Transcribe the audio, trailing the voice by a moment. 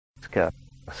discuss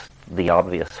the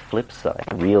obvious flip side,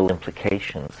 real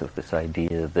implications of this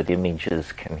idea that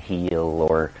images can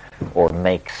heal or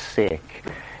make sick,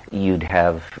 you'd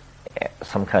have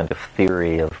some kind of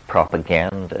theory of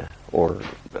propaganda or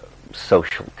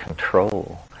social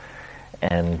control.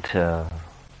 And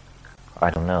I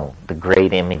don't know, the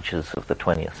great images of the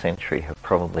 20th century have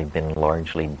probably been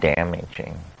largely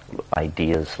damaging.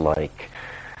 Ideas like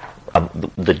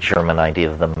the German idea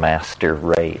of the master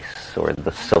race, or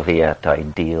the Soviet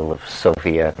ideal of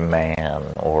Soviet man,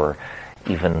 or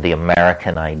even the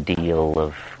American ideal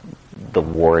of the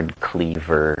Ward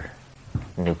Cleaver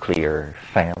nuclear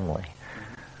family.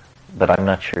 But I'm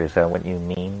not sure, is that what you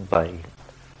mean by...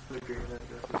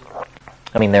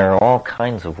 I mean, there are all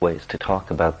kinds of ways to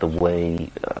talk about the way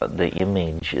the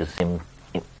image is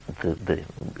the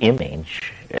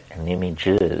image and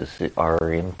images are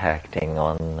impacting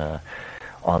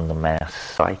on the mass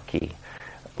psyche,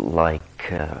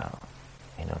 like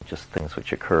just things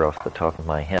which occur off the top of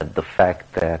my head. The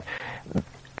fact that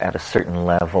at a certain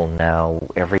level now,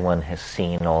 everyone has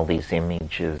seen all these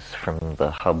images from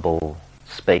the Hubble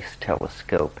Space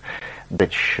Telescope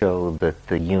that show that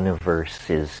the universe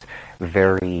is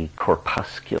very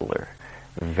corpuscular,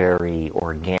 very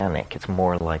organic. It's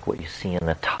more like what you see in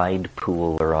a tide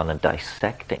pool or on a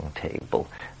dissecting table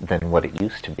than what it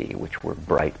used to be, which were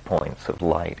bright points of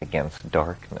light against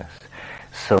darkness.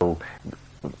 So,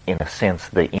 in a sense,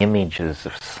 the images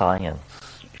of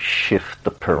science shift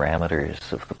the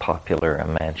parameters of the popular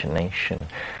imagination.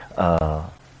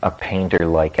 A painter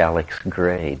like Alex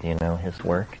Gray, do you know his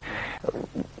work?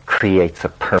 Creates a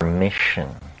permission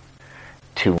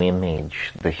to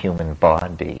image the human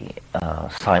body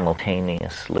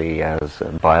simultaneously as a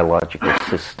biological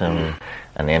system,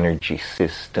 an energy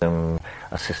system,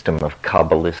 a system of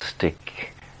Kabbalistic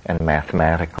and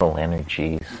mathematical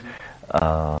energies.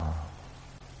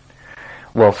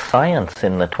 Well, science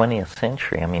in the 20th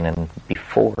century, I mean, and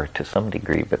before to some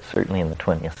degree, but certainly in the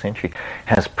 20th century,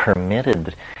 has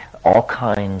permitted all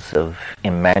kinds of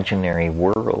imaginary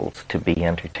worlds to be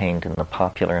entertained in the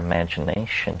popular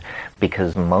imagination,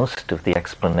 because most of the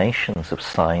explanations of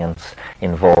science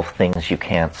involve things you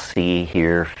can't see,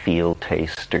 hear, feel,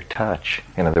 taste, or touch.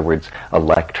 In other words,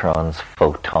 electrons,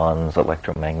 photons,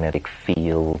 electromagnetic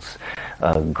fields,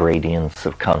 gradients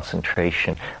of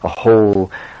concentration, a whole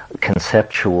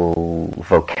conceptual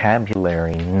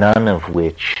vocabulary, none of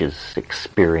which is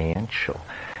experiential.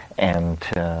 And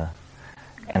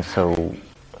so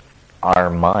our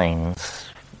minds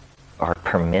are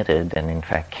permitted, and in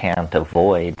fact can't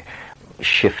avoid,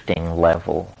 shifting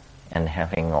level and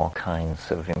having all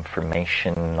kinds of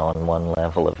information on one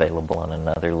level available on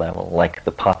another level, like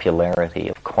the popularity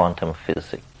of quantum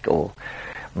physical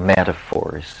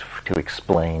metaphors to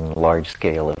explain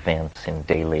large-scale events in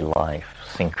daily life,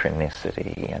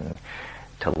 synchronicity and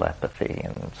telepathy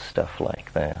and stuff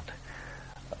like that.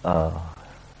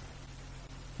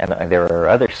 And there are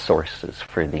other sources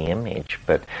for the image,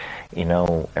 but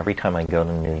every time I go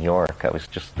to New York, I was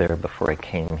just there before I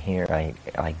came here,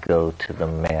 I go to the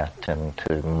Met and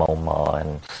to MoMA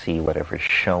and see whatever's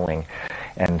showing.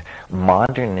 And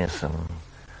modernism,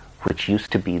 which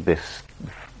used to be this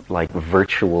like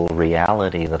virtual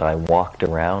reality that I walked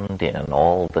around in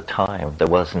all the time, there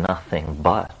was nothing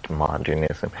but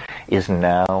modernism, is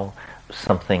now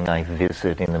something I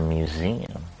visit in a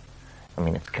museum. I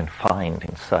mean, it's confined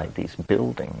inside these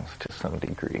buildings to some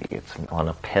degree. It's on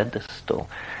a pedestal.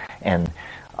 And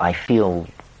I feel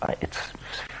it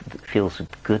feels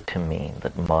good to me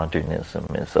that modernism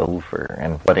is over.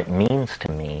 And what it means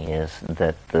to me is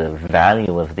that the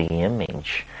value of the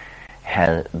image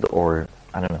has, or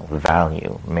I don't know,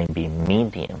 value, maybe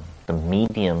medium. The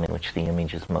medium in which the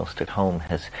image is most at home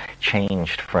has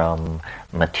changed from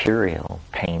material,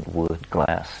 paint, wood,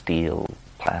 glass, steel,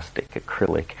 plastic,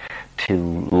 acrylic,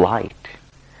 to light.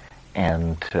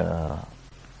 And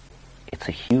it's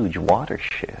a huge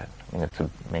watershed. I mean, it's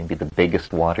maybe the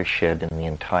biggest watershed in the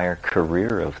entire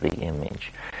career of the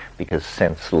image, because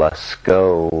since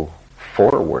Lascaux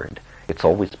forward, it's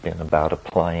always been about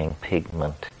applying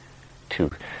pigment to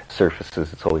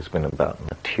surfaces. It's always been about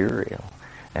material,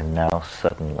 and now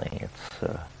suddenly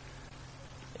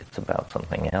it's about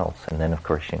something else. And then, of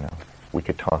course, we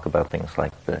could talk about things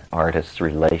like the artist's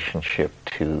relationship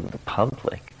to the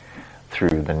public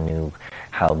through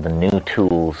how the new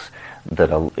tools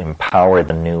that empower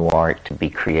the new art to be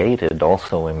created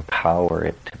also empower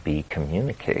it to be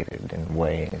communicated in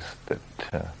ways that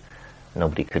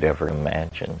nobody could ever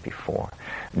imagine before.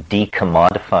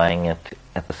 Decommodifying it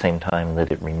at the same time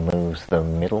that it removes the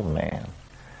middleman.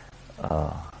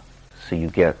 So you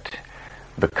get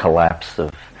the collapse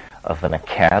of of an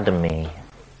academy.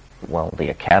 Well, the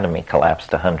academy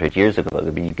collapsed 100 years ago,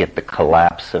 but you get the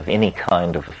collapse of any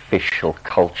kind of official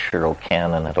cultural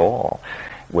canon at all.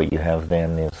 What you have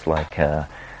then is like a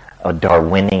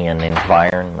Darwinian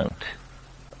environment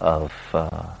of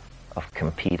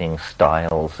competing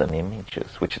styles and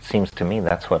images, which it seems to me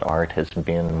that's what art has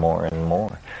been more and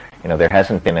more. You know, there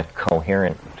hasn't been a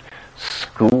coherent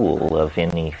school of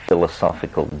any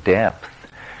philosophical depth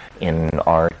in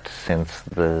art since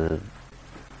the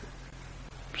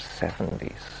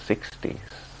 70s, 60s.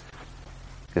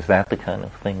 Is that the kind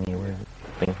of thing you were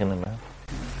thinking about?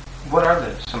 What are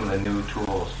some of the new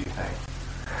tools, do you think,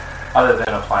 other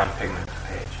than applying pigment to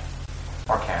page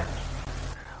or canvas?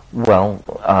 Well,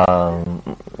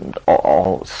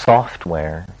 all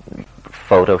software,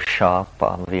 Photoshop,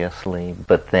 obviously,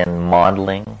 but then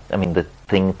modeling. I mean, the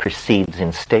thing proceeds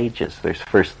in stages. There's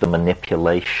first the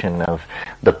manipulation of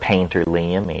the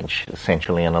painterly image,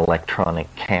 essentially an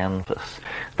electronic canvas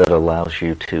that allows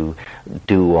you to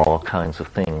do all kinds of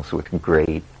things with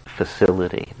great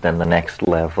facility. Then the next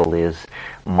level is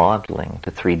modeling,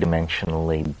 to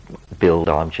three-dimensionally build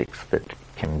objects that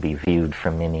can be viewed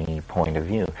from any point of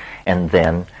view. And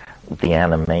then the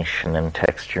animation and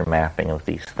texture mapping of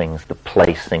these things, the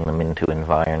placing them into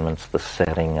environments, the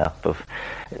setting up of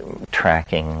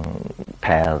tracking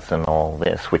paths and all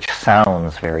this, which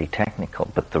sounds very technical,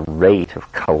 but the rate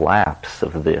of collapse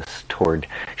of this toward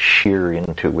sheer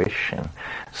intuition,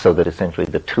 so that essentially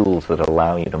the tools that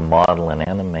allow you to model and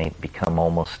animate become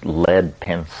almost lead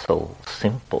pencil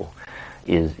simple,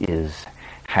 is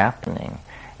happening.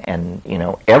 And, you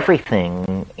know,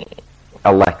 everything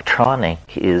electronic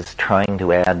is trying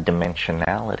to add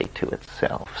dimensionality to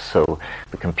itself. So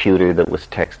the computer that was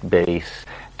text-based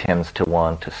tends to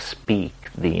want to speak.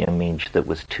 The image that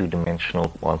was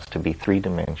two-dimensional wants to be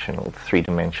three-dimensional. The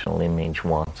three-dimensional image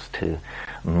wants to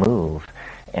move.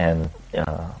 And,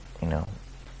 you know,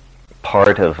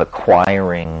 part of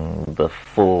acquiring the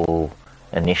full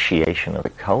initiation of the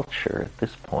culture at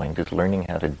this point is learning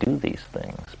how to do these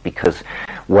things, because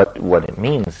what it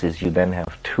means is you then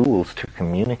have tools to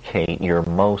communicate your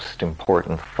most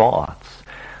important thoughts,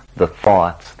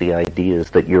 the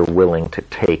ideas that you're willing to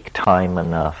take time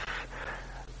enough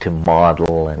to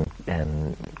model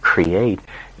and create,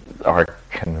 are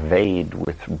conveyed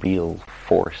with real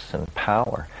force and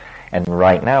power. And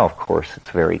right now, of course,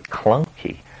 it's very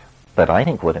clunky, but I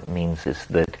think what it means is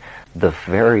that the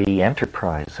very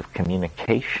enterprise of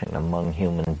communication among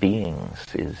human beings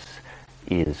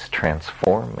is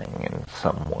transforming in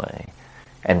some way.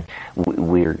 And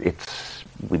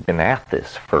we've been at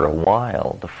this for a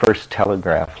while. The first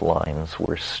telegraph lines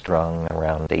were strung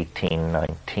around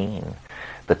 1819.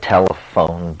 The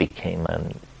telephone became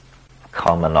a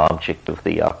common object of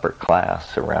the upper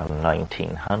class around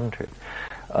 1900.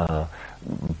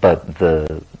 But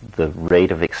the rate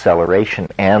of acceleration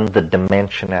and the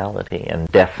dimensionality and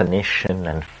definition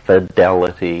and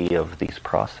fidelity of these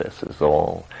processes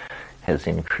all has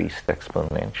increased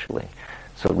exponentially.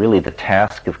 So really the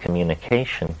task of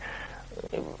communication,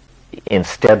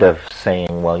 instead of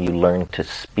saying, well, you learn to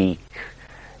speak,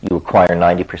 you acquire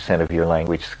 90% of your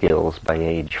language skills by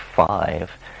age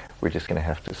 5, we're just going to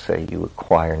have to say you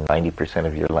acquire 90%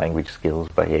 of your language skills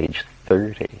by age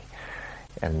 30.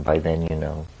 And by then, you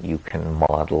know, you can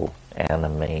model,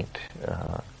 animate,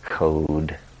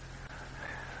 code,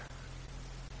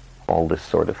 all this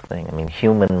sort of thing. I mean,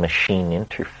 human-machine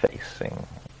interfacing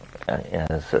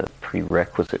as a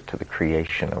prerequisite to the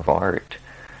creation of art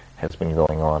has been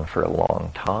going on for a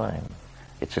long time.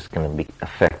 It's just going to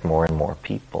affect more and more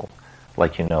people.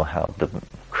 Like, you know, how the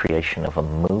creation of a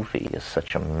movie is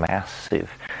such a massive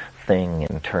thing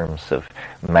in terms of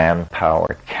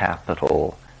manpower,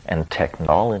 capital, and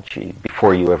technology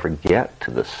before you ever get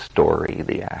to the story,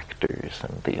 the actors,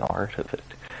 and the art of it.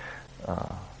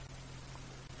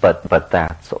 But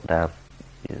that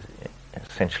is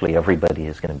essentially everybody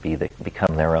is going to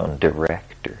become their own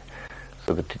director.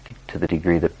 So that to the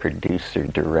degree that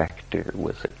producer-director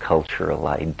was a cultural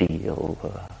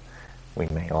ideal, we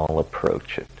may all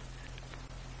approach it.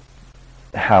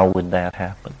 How would that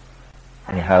happen?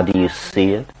 I mean, how do you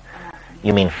see it?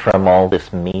 You mean from all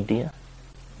this media?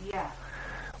 Yeah.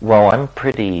 Well, I'm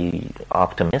pretty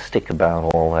optimistic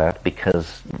about all that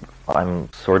because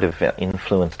I'm sort of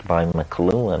influenced by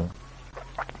McLuhan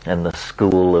and the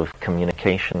school of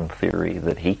communication theory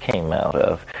that he came out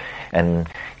of. And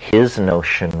his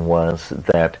notion was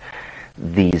that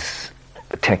these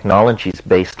technologies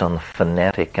based on the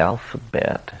phonetic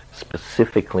alphabet,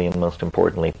 specifically and most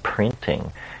importantly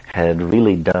printing, had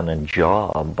really done a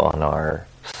job on our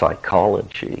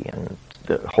psychology and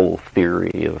the whole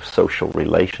theory of social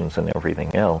relations and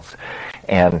everything else.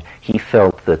 And he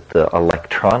felt that the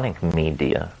electronic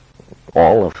media,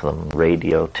 all of them,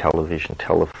 radio, television,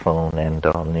 telephone, and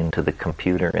on into the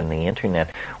computer and the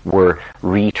internet, were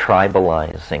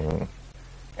retribalizing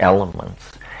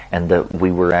elements, and that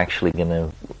we were actually going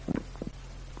to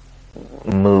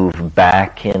move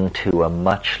back into a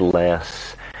much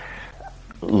less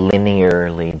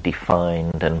linearly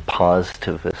defined and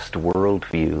positivist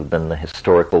worldview than the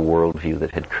historical worldview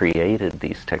that had created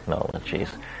these technologies.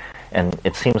 And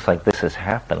it seems like this is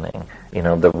happening. You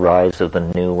know, the rise of the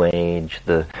New Age,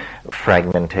 the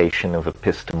fragmentation of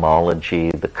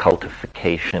epistemology, the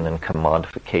cultification and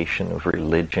commodification of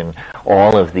religion,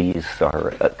 all of these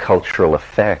are cultural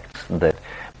effects that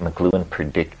McLuhan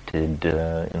predicted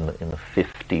in the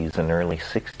 50s and early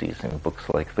 60s in books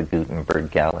like The Gutenberg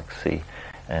Galaxy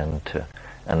and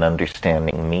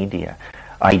Understanding Media.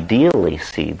 Ideally,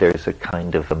 see, there's a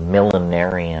kind of a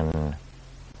millenarian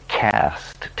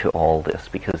cast to all this,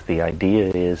 because the idea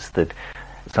is that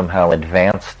somehow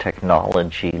advanced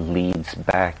technology leads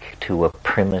back to a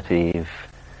primitive,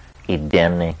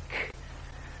 Edenic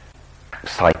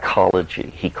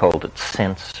psychology. He called it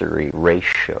sensory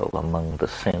ratio among the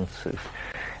senses.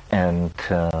 And,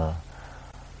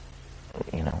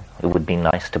 you know, it would be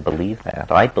nice to believe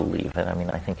that. I believe it. I mean,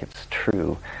 I think it's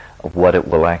true. What it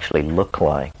will actually look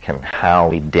like and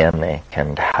how Edenic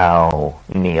and how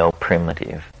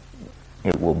neo-primitive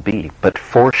it will be. But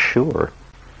for sure,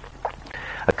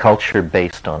 a culture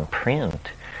based on print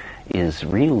is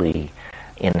really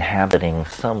inhabiting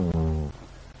some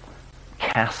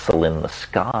castle in the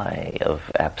sky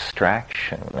of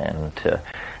abstraction. And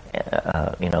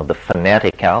you know, the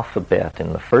phonetic alphabet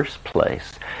in the first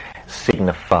place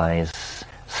signifies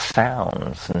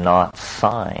sounds, not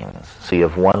signs. So you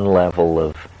have one level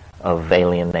of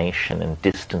alienation and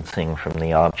distancing from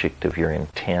the object of your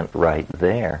intent right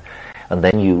there. And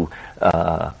then you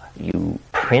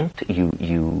print,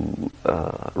 you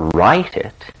write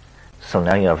it. So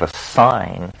now you have a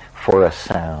sign for a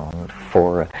sound,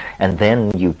 and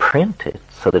then you print it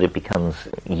so that it becomes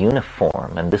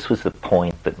uniform. And this was the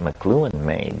point that McLuhan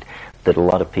made that a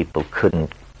lot of people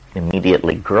couldn't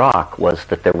immediately grok, was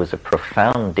that there was a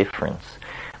profound difference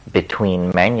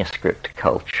between manuscript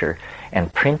culture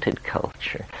and printed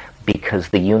culture, because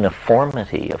the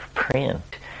uniformity of print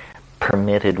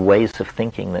permitted ways of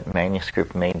thinking that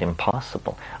manuscript made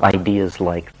impossible. Ideas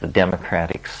like the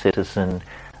democratic citizen,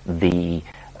 the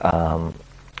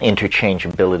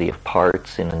interchangeability of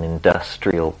parts in an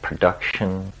industrial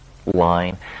production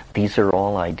line. These are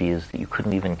all ideas that you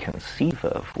couldn't even conceive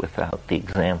of without the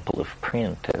example of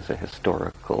print as a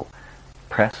historical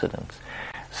precedence.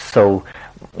 So,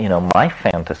 you know, my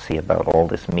fantasy about all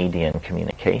this media and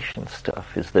communication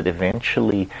stuff is that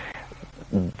eventually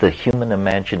the human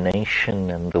imagination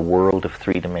and the world of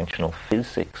three-dimensional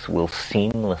physics will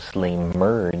seamlessly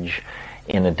merge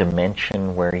in a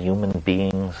dimension where human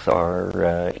beings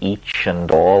are each and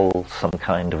all some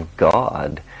kind of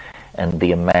god, and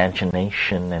the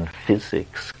imagination and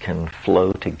physics can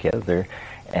flow together,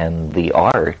 and the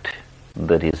art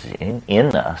that is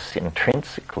in us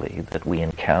intrinsically, that we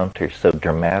encounter so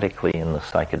dramatically in the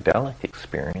psychedelic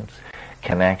experience,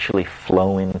 can actually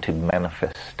flow into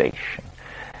manifestation.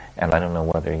 And I don't know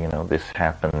whether, you know, this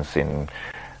happens in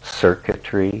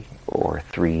circuitry or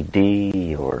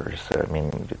 3D, or, I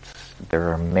mean, there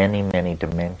are many, many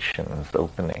dimensions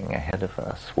opening ahead of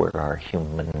us where our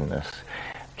humanness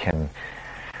can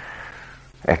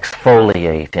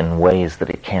exfoliate in ways that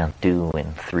it can't do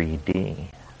in 3D.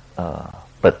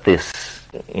 But this,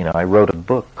 you know, I wrote a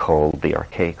book called The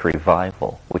Archaic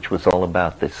Revival, which was all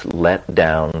about this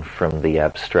letdown from the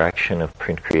abstraction of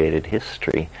print-created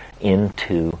history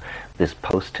into this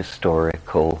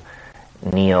post-historical,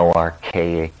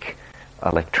 neo-archaic,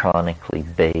 electronically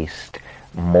based,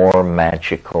 more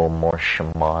magical, more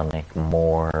shamanic,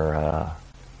 more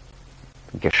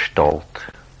gestalt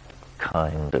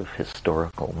kind of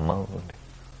historical mode.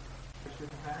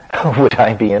 Would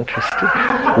I be interested?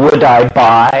 Would I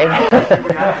buy?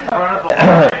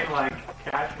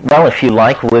 Well, if you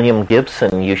like William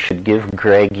Gibson, you should give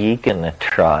Greg Egan a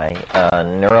try.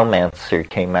 Neuromancer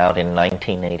came out in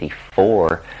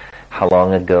 1984. How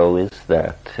long ago is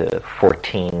that?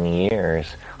 14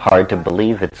 years. Hard to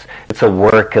believe. It's a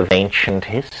work of ancient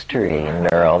history,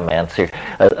 Neuromancer.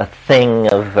 A thing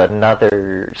of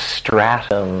another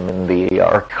stratum in the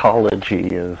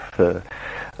archaeology of the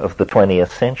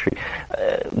 20th century.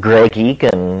 Greg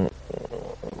Egan,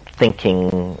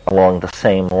 thinking along the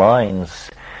same lines,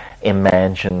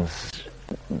 imagines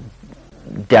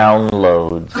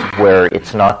downloads where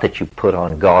it's not that you put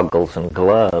on goggles and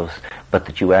gloves, but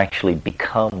that you actually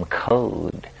become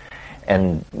code,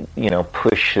 and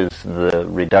pushes the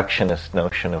reductionist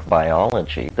notion of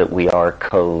biology that we are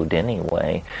code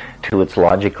anyway to its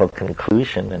logical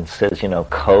conclusion, and says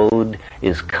code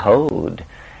is code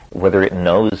whether it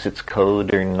knows it's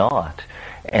code or not.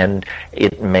 And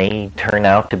it may turn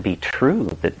out to be true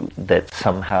that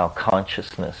somehow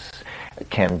consciousness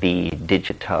can be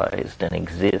digitized and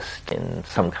exist in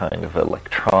some kind of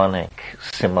electronic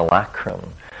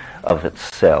simulacrum of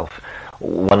itself.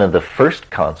 One of the first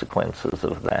consequences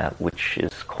of that, which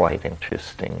is quite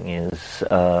interesting, is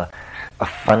a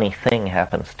funny thing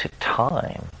happens to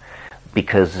time.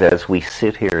 Because as we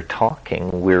sit here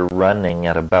talking, we're running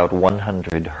at about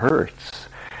 100 hertz.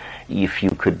 If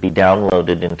you could be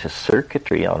downloaded into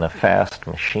circuitry on a fast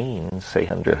machine, say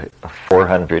a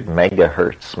 400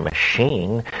 megahertz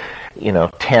machine,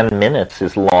 10 minutes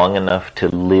is long enough to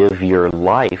live your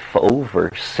life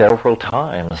over several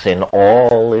times in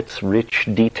all its rich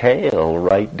detail,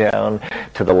 right down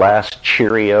to the last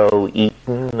Cheerio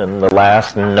eaten and the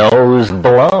last nose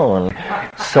blown.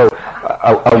 So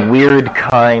a weird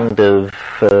kind of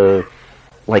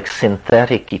like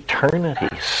synthetic eternity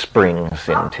springs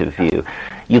into view.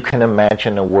 You can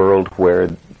imagine a world where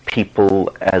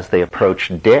people, as they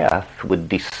approach death, would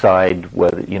decide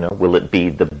whether, will it be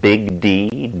the big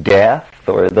D, death,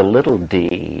 or the little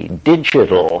d,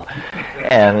 digital.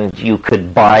 And you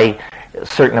could buy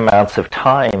certain amounts of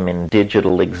time in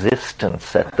digital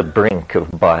existence at the brink of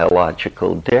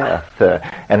biological death,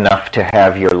 enough to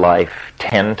have your life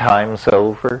 10 times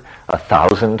over,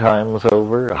 1,000 times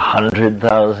over,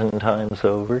 100,000 times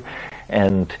over.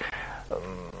 And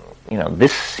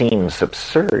this seems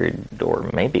absurd, or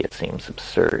maybe it seems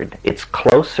absurd. It's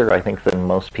closer, I think, than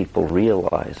most people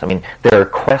realize. I mean, there are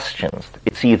questions.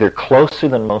 It's either closer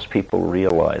than most people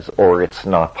realize, or it's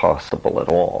not possible at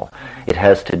all. It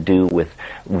has to do with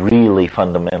really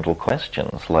fundamental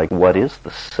questions, like what is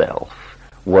the self?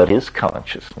 What is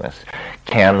consciousness?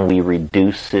 Can we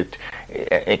reduce it?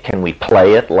 Can we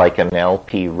play it like an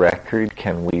LP record?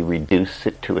 Can we reduce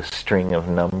it to a string of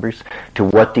numbers? To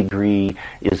what degree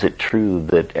is it true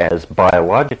that as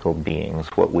biological beings,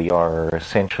 what we are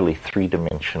essentially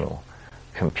three-dimensional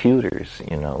computers?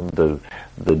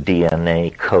 The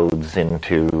DNA codes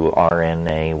into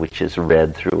RNA, which is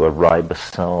read through a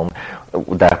ribosome.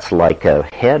 That's like a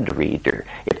head reader.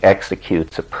 It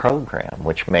executes a program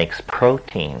which makes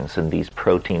proteins, and these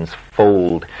proteins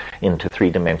fold into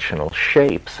three-dimensional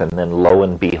shapes, and then lo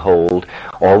and behold,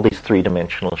 all these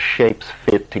three-dimensional shapes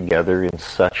fit together in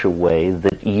such a way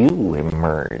that you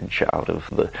emerge out of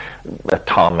the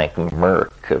atomic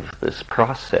murk of this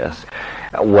process.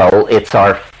 Well, it's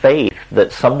our faith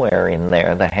that somewhere in there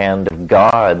the hand of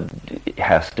God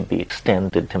has to be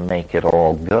extended to make it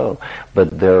all go.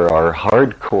 But there are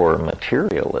hardcore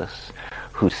materialists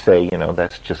who say,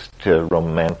 that's just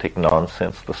romantic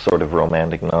nonsense, the sort of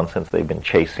romantic nonsense they've been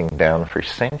chasing down for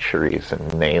centuries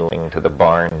and nailing to the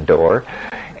barn door,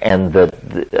 and that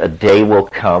a day will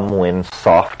come when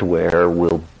software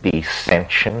will be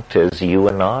sentient as you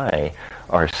and I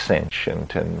are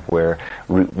sentient, and where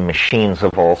machines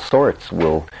of all sorts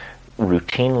will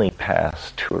routinely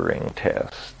pass Turing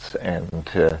tests, and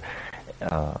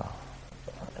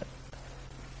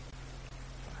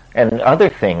other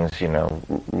things,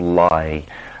 lie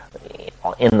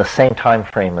in the same time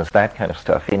frame as that kind of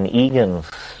stuff. In Egan's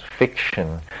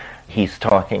fiction, he's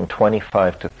talking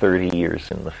 25 to 30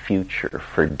 years in the future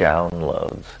for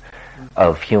downloads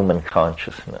of human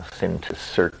consciousness into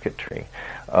circuitry.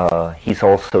 He's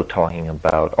also talking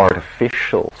about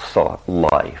artificial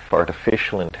life,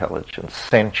 artificial intelligence,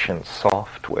 sentient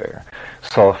software,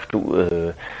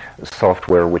 software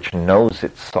which knows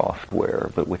it's software,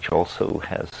 but which also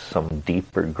has some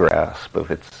deeper grasp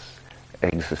of its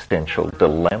existential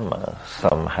dilemma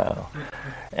somehow.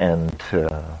 And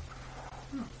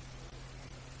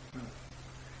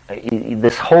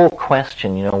this whole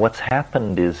question, what's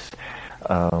happened is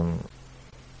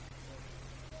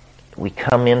we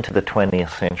come into the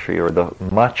 20th century, or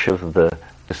much of the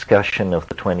discussion of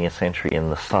the 20th century in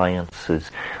the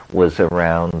sciences was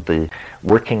around the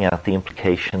working out the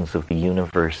implications of the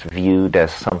universe viewed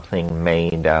as something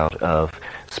made out of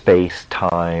space,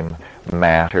 time,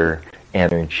 matter,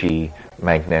 energy,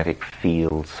 magnetic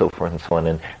fields, so forth and so on,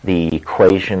 and the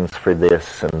equations for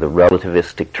this and the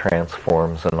relativistic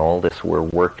transforms and all this were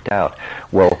worked out.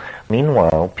 Well,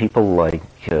 meanwhile, people like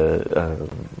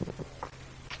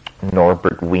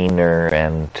Norbert Wiener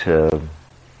and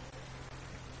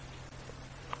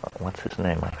what's his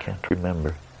name? I can't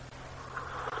remember.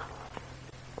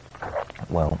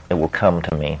 well, it will come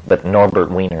to me, but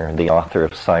Norbert Wiener, the author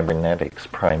of Cybernetics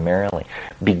primarily,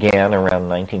 began around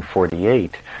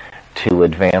 1948 to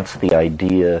advance the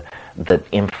idea that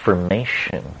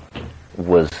information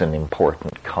was an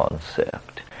important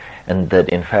concept, and that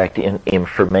in fact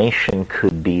information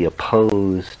could be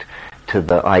opposed to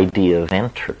the idea of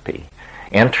entropy.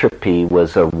 Entropy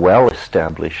was a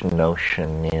well-established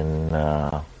notion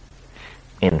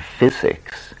in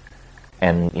physics,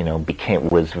 and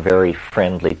was very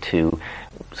friendly to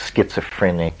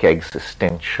schizophrenic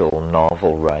existential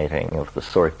novel writing of the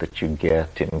sort that you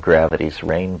get in Gravity's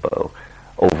Rainbow.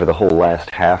 Over the whole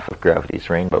last half of Gravity's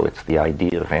Rainbow, it's the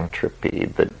idea of entropy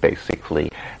that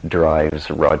basically drives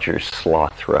Roger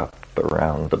Slothrop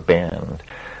around the bend.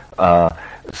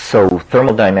 So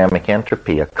thermodynamic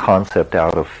entropy, a concept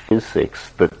out of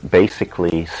physics that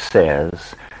basically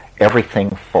says everything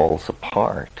falls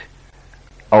apart.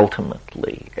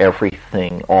 Ultimately,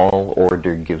 everything, all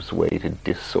order gives way to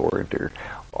disorder.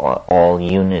 All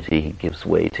unity gives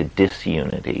way to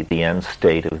disunity. The end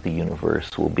state of the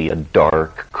universe will be a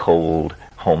dark, cold,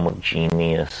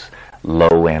 homogeneous,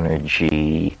 low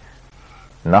energy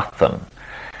nothing.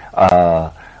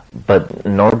 But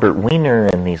Norbert Wiener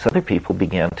and these other people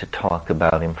began to talk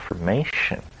about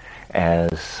information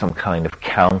as some kind of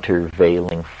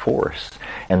countervailing force,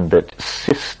 and that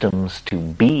systems, to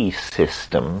be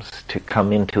systems, to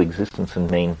come into existence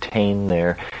and maintain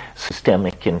their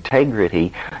systemic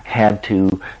integrity, had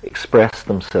to express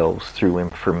themselves through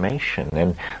information.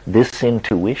 And this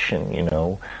intuition,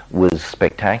 was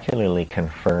spectacularly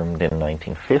confirmed in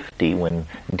 1950 when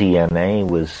DNA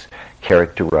was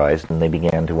characterized and they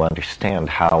began to understand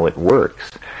how it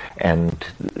works, and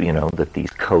that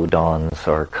these codons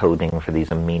are coding for these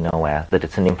amino acids, that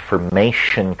it's an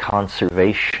information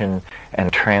conservation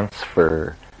and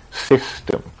transfer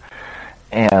system.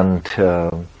 And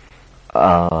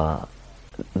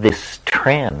this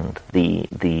trend, the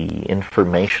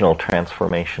informational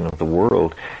transformation of the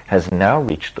world, has now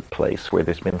reached the place where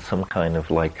there's been some kind of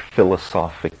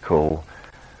philosophical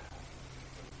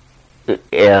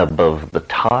ebb of the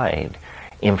tide.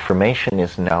 Information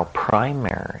is now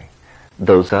primary.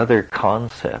 Those other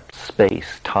concepts,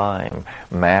 space, time,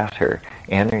 matter,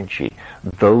 energy,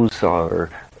 those are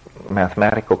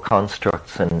mathematical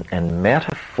constructs and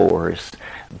metaphors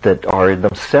that are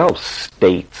themselves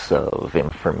states of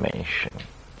information.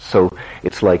 So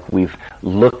it's like we've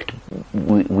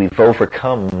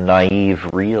overcome naive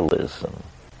realism,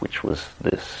 which was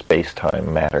this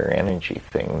space-time matter-energy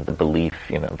thing, the belief,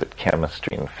 that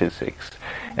chemistry and physics,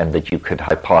 and that you could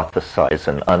hypothesize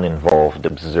an uninvolved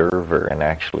observer and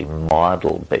actually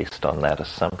model based on that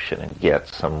assumption and get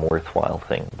some worthwhile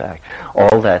thing back.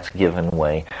 All that's given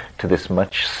way to this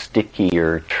much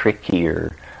stickier,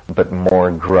 trickier, but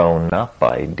more grown-up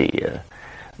idea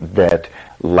that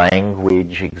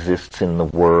language exists in the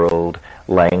world,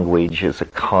 language is a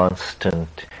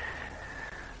constant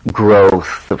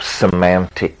growth of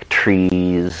semantic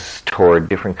trees toward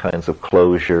different kinds of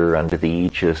closure under the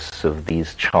aegis of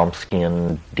these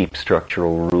Chomskyan deep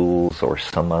structural rules or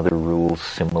some other rules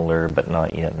similar but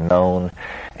not yet known,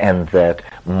 and that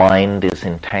mind is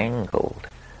entangled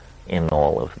in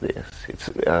all of this.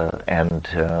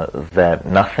 That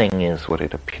nothing is what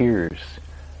it appears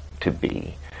to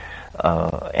be,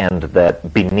 and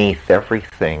that beneath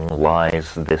everything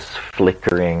lies this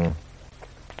flickering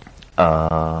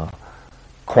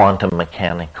quantum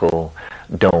mechanical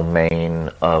domain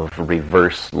of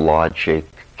reverse logic,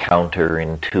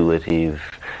 counterintuitive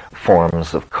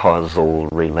forms of causal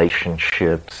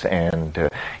relationships, and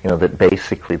that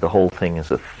basically the whole thing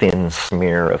is a thin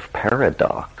smear of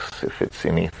paradox, if it's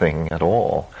anything at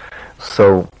all.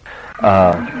 So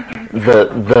the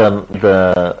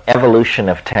evolution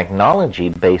of technology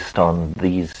based on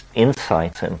these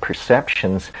insights and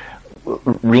perceptions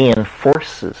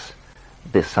reinforces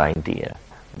this idea.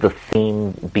 The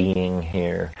theme being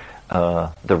here,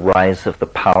 the rise of the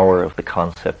power of the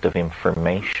concept of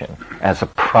information as a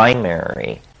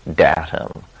primary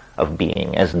datum of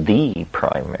being, as the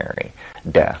primary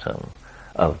datum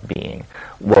of being.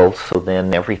 Well, so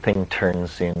then everything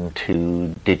turns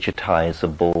into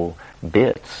digitizable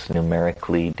bits,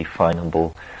 numerically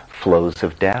definable flows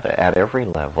of data at every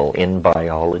level, in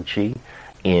biology,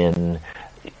 in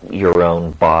your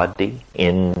own body,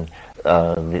 in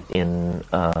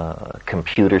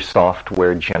computer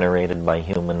software generated by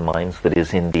human minds that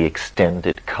is in the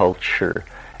extended culture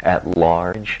at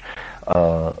large.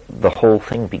 The whole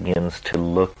thing begins to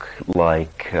look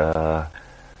like a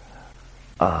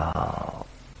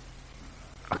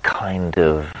kind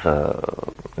of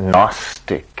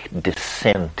Gnostic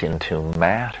descent into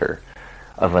matter,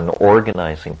 of an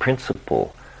organizing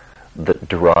principle that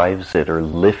drives it or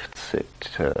lifts it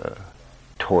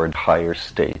toward higher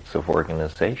states of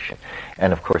organization.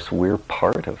 And of course, we're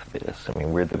part of this. I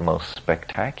mean, we're the most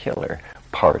spectacular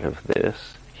part of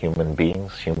this, human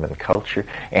beings, human culture,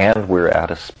 and we're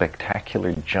at a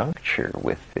spectacular juncture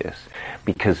with this,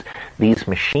 because these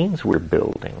machines we're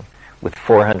building with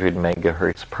 400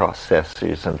 megahertz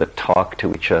processors and that talk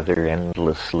to each other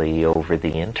endlessly over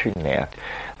the internet,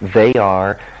 they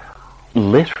are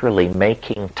literally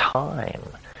making time.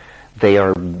 They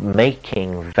are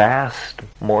making vast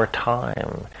more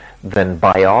time than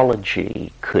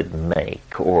biology could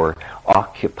make or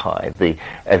occupy. The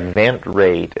event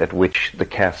rate at which the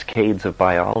cascades of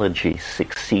biology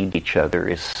succeed each other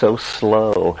is so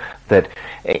slow that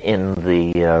in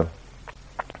the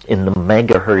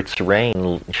megahertz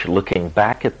range, looking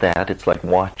back at that, it's like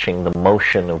watching the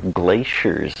motion of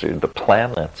glaciers or the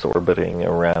planets orbiting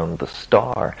around the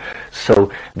star.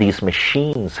 So these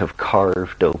machines have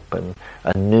carved open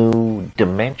a new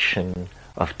dimension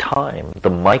of time, the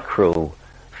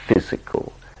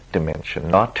micro-physical dimension,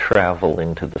 not travel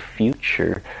into the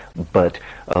future, but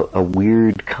a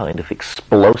weird kind of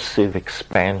explosive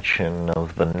expansion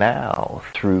of the now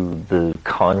through the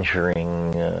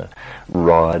conjuring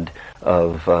rod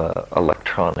of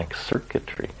electronic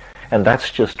circuitry. And that's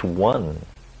just one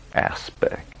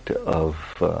aspect of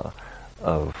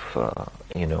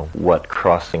what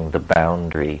crossing the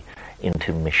boundary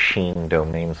into machine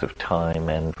domains of time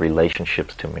and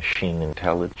relationships to machine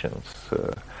intelligence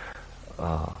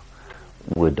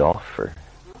would offer.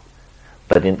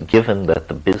 But given that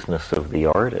the business of the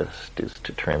artist is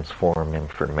to transform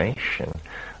information,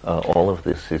 all of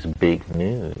this is big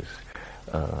news.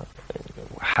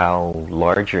 How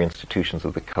larger institutions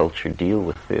of the culture deal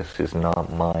with this is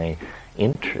not my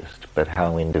interest, but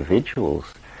how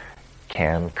individuals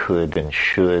can, could, and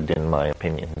should, in my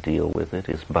opinion, deal with it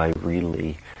is by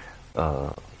really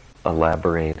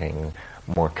elaborating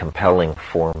more compelling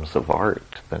forms of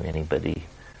art than anybody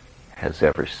has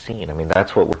ever seen. I mean,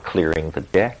 that's what we're clearing the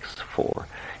decks for,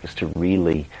 is to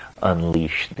really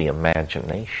unleash the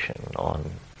imagination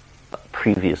on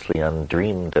previously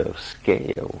undreamed of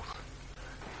scales.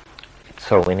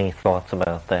 So any thoughts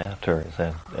about that, or is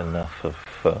that enough of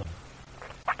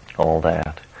all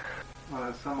that? Well,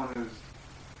 as someone who's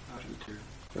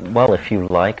Well, if you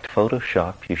liked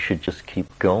Photoshop, you should just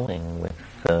keep going with,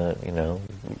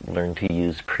 learn to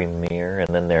use Premiere,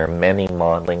 and then there are many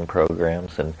modeling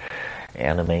programs and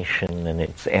animation, and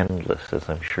it's endless, as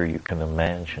I'm sure you can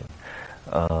imagine.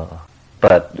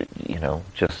 But,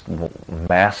 just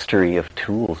mastery of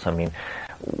tools. I mean,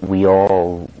 we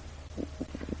all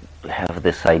have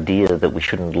this idea that we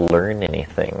shouldn't learn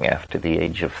anything after the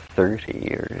age of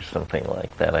 30 or something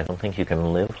like that. I don't think you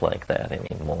can live like that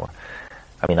anymore.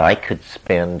 I mean, I could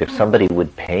spend, if somebody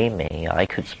would pay me, I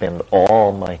could spend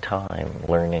all my time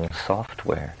learning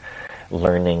software,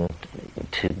 learning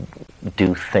to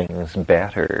do things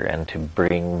better and to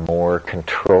bring more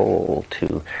control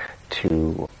to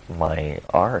my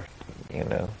art,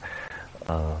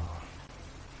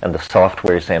 And the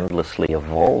software is endlessly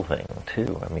evolving,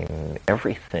 too. I mean,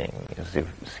 everything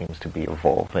seems to be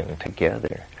evolving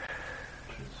together.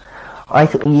 I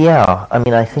think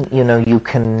you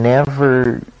can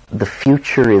never, the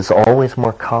future is always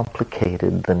more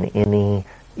complicated than any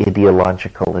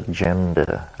ideological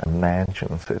agenda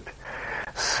imagines it.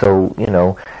 So,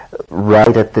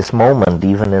 right at this moment,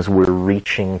 even as we're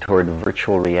reaching toward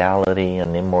virtual reality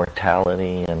and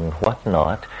immortality and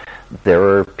whatnot, there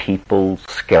are people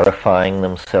scarifying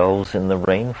themselves in the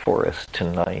rainforest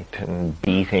tonight and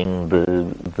beating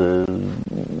the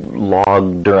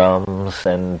log drums,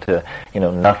 and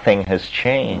nothing has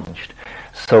changed.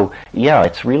 So yeah,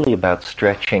 it's really about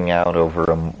stretching out over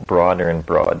a broader and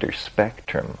broader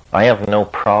spectrum. I have no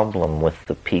problem with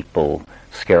the people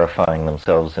scarifying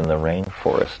themselves in the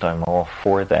rainforest. I'm all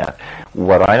for that.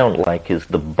 What I don't like is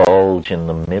the bulge in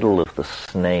the middle of the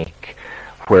snake,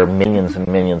 where millions and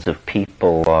millions of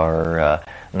people are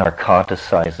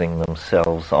narcoticizing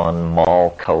themselves on mall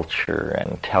culture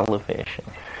and television.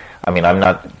 I mean, I'm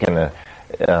not going to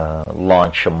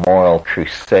launch a moral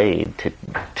crusade to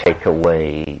take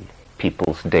away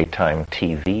people's daytime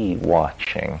TV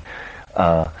watching,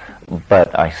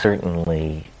 but I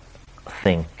certainly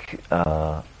think,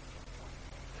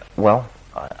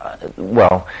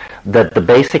 that the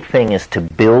basic thing is to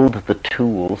build the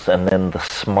tools, and then the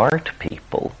smart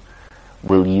people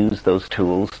will use those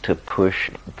tools to push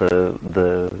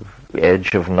the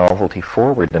edge of novelty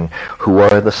forward. And who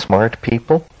are the smart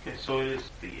people? Okay, so it is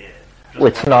the edge. Well,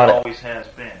 it's not. It always has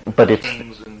been. But it's.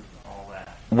 Kings and all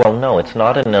that. Well, no, it's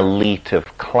not an elite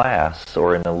of class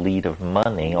or an elite of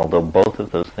money, although both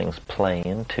of those things play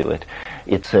into it.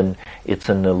 It's an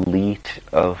elite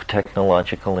of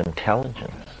technological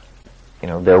intelligence.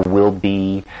 There will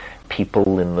be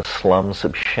people in the slums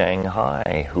of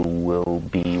Shanghai who will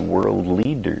be world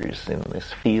leaders in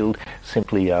this field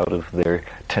simply out of their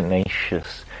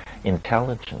tenacious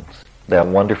intelligence. That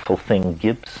wonderful thing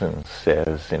Gibson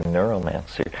says in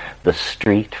Neuromancer, the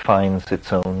street finds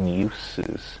its own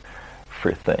uses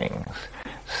for things.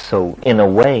 So in a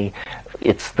way,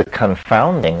 it's the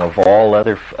confounding of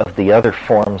the other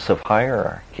forms of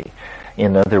hierarchy.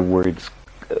 In other words,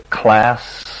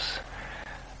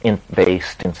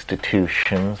 class-based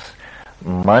institutions,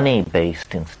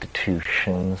 money-based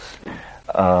institutions,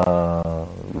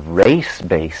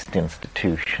 race-based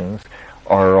institutions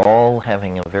are all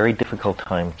having a very difficult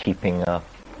time keeping up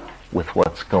with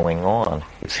what's going on.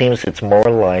 It seems it's more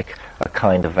like a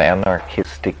kind of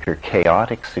anarchistic or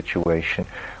chaotic situation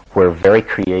where very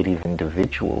creative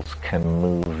individuals can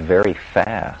move very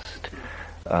fast.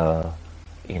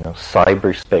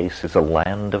 Cyberspace is a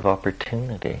land of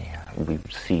opportunity. We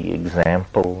see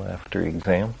example after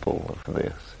example of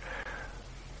this.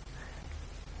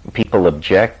 People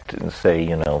object and say,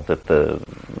 that the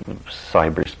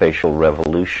cyberspatial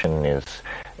revolution is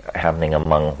happening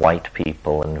among white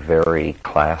people and very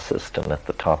classist and at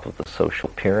the top of the social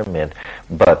pyramid,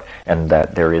 and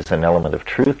that there is an element of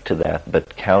truth to that,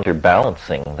 but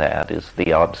counterbalancing that is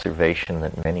the observation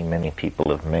that many, many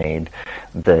people have made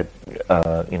that,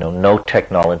 no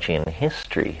technology in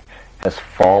history has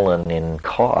fallen in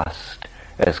cost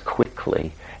as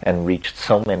quickly and reached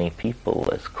so many people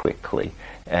as quickly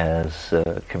as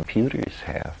computers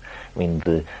have. I mean,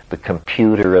 the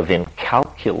computer of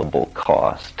incalculable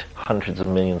cost, hundreds of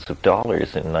millions of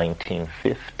dollars in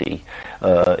 1950,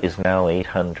 is now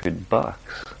 $800.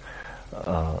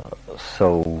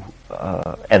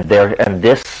 And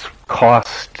this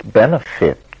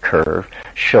cost-benefit curve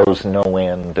shows no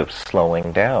end of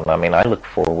slowing down. I mean, I look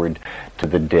forward to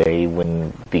the day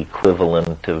when the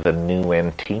equivalent of a new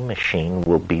NT machine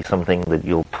will be something that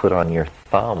you'll put on your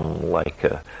thumb like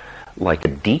a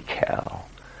decal.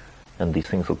 And these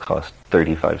things will cost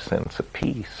 35 cents a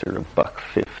piece or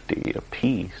 $1.50 a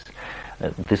piece.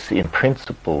 This, in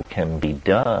principle, can be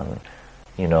done.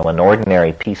 An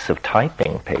ordinary piece of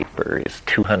typing paper is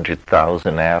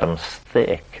 200,000 atoms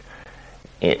thick.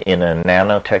 In a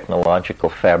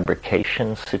nanotechnological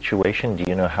fabrication situation, do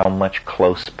you know how much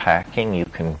close packing you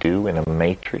can do in a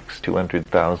matrix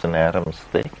 200,000 atoms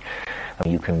thick?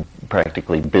 You can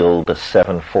practically build a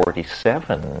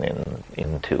 747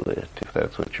 into it if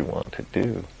that's what you want to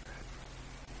do.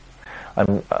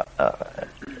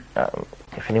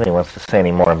 If anybody wants to say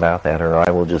any more about that, or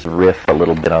I will just riff a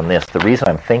little bit on this. The reason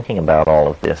I'm thinking about all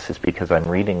of this is because I'm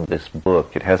reading this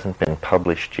book. It hasn't been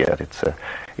published yet. It's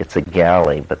a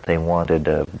galley, but they wanted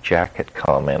a jacket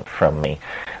comment from me.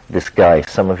 This guy,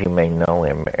 some of you may know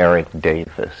him, Eric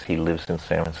Davis. He lives in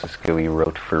San Francisco. He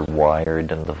wrote for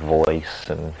Wired and The Voice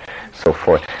and so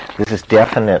forth. This is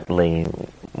definitely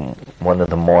one of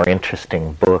the more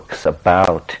interesting books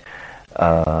about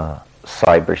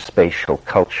cyberspatial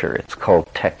culture. It's called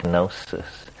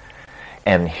Technosis.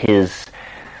 And his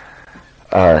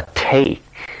take,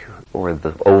 or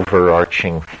the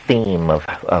overarching theme of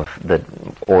that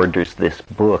orders this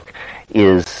book,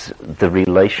 is the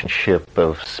relationship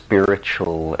of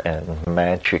spiritual and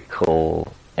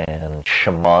magical and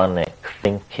shamanic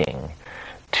thinking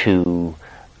to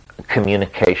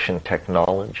communication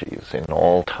technologies in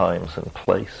all times and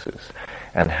places,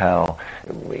 and how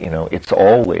it's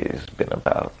always been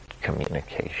about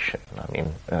communication. I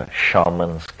mean,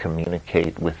 shamans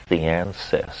communicate with the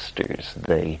ancestors.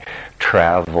 They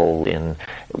travel in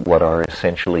what are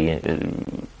essentially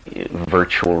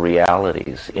virtual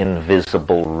realities,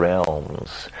 invisible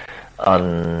realms,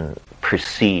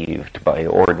 unperceived by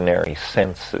ordinary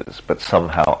senses, but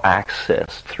somehow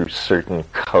accessed through certain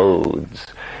codes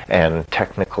and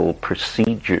technical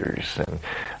procedures. And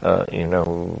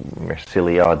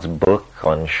Merciliad's book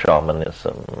on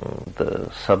shamanism,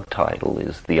 the subtitle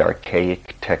is The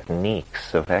Archaic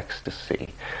Techniques of Ecstasy.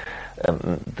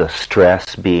 The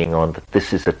stress being on that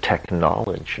this is a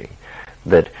technology,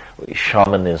 that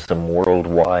shamanism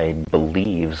worldwide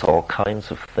believes all kinds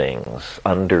of things,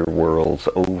 underworlds,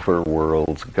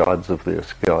 overworlds, gods of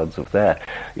this, gods of that.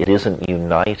 It isn't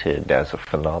united as a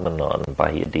phenomenon by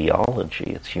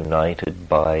ideology. It's united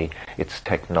by its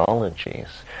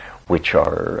technologies, which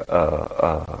are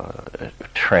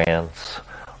trance,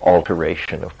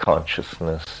 alteration of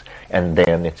consciousness, and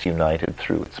then it's united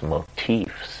through its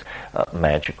motifs,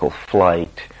 magical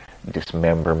flight,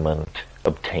 dismemberment,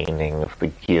 obtaining of the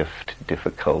gift,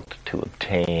 difficult to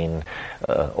obtain,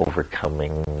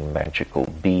 overcoming magical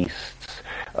beasts,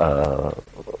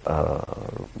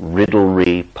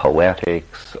 riddlery,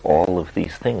 poetics, all of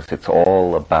these things. It's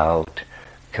all about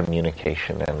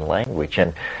communication and language.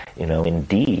 And,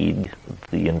 indeed,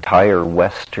 the entire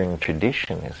Western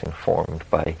tradition is informed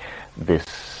by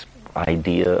this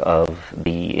idea of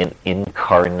the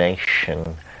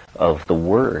incarnation of the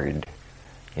Word.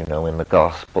 In the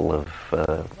Gospel of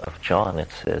John,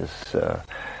 it says,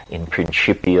 in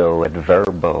principio et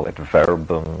verbo, et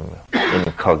verbum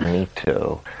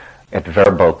incognito, et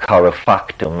verbo caro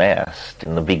factum est.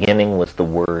 In the beginning was the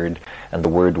Word, and the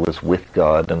Word was with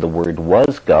God, and the Word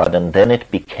was God, and then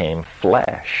it became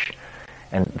flesh.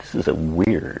 And this is a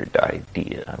weird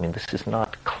idea. I mean, this is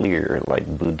not clear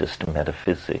like Buddhist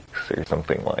metaphysics or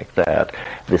something like that.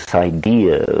 This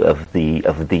idea of the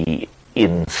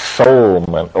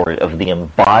ensoulment or of the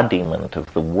embodiment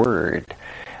of the Word.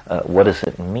 What does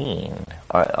it mean?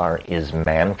 Is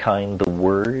mankind the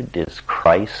Word? Is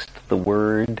Christ the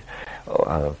Word?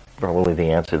 Probably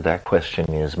the answer to that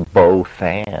question is both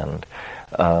and.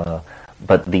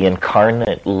 But the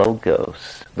incarnate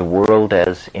logos, the world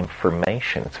as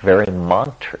information, it's very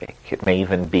mantric. It may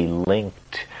even be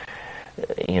linked,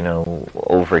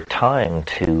 over time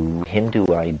to Hindu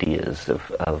ideas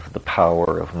of the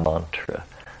power of mantra.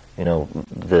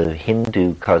 The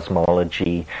Hindu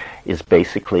cosmology is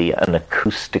basically an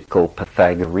acoustical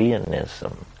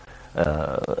Pythagoreanism,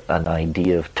 an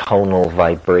idea of tonal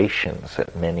vibrations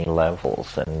at many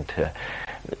levels, and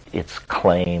it's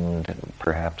claimed,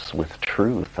 perhaps with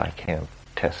truth, I can't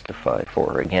testify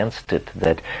for or against it,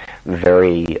 that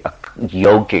very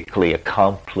yogically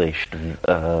accomplished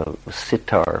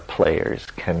sitar players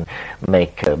can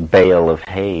make a bale of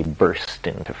hay burst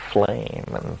into flame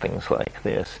and things like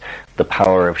this. The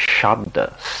power of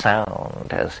shabda,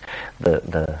 sound, as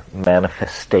the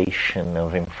manifestation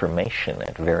of information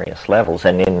at various levels.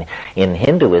 And in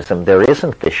Hinduism, there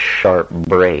isn't this sharp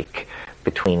break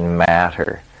between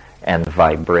matter and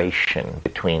vibration,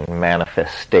 between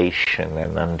manifestation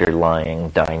and underlying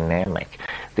dynamic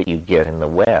that you get in the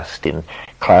West. In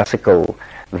classical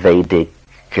Vedic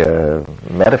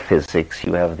metaphysics,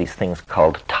 you have these things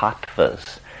called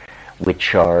tattvas,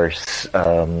 which are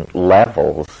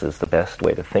levels, is the best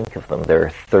way to think of them. There are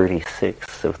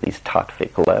 36 of these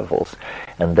tattvic levels,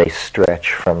 and they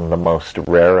stretch from the most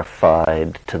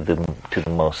rarefied to the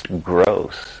most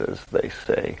gross, as they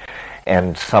say.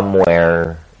 And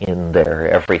somewhere in there,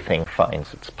 everything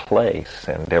finds its place,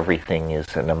 and everything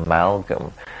is an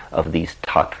amalgam of these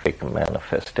tattvic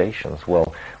manifestations.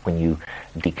 Well, when you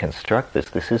deconstruct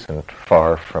this isn't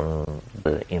far from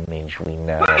the image we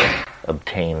now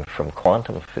obtain from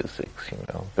quantum physics,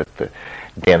 that the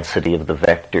density of the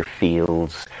vector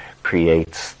fields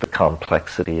creates the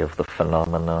complexity of the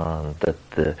phenomenon,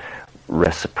 that the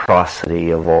reciprocity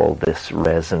of all this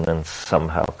resonance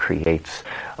somehow creates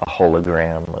a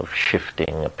hologram of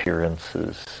shifting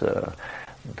appearances.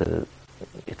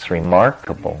 It's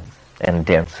remarkable, and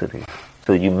density.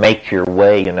 So you make your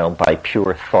way, by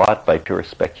pure thought, by pure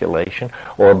speculation,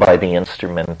 or by the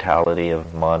instrumentality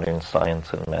of modern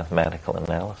science and mathematical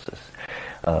analysis.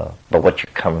 But what you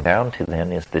come down to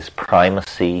then is this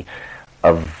primacy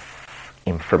of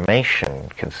information,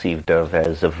 conceived of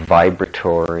as a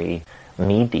vibratory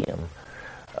medium.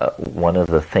 One of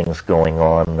the things going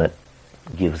on that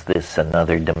gives this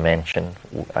another dimension,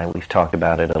 we've talked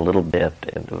about it a little bit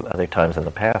at other times in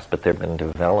the past, but there have been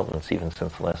developments even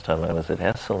since the last time I was at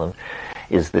Esalen,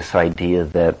 is this idea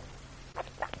that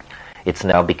it's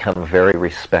now become very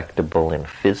respectable in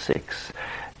physics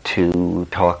to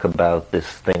talk about this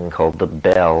thing called the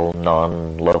Bell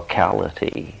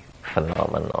non-locality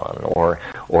phenomenon,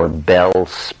 or Bell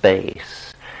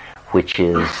space, which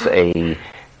is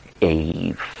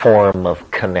a form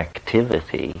of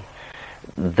connectivity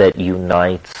that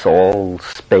unites all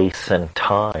space and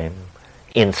time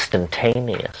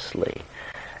instantaneously,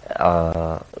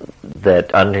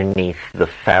 that underneath the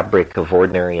fabric of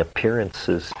ordinary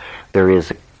appearances there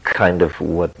is a kind of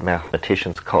what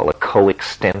mathematicians call a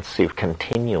coextensive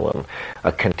continuum,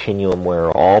 a continuum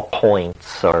where all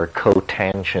points are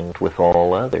cotangent with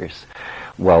all others.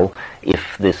 Well,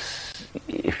 if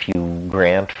you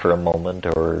grant for a moment,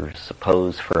 or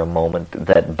suppose for a moment,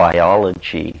 that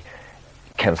biology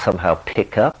can somehow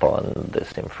pick up on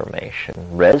this information,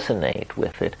 resonate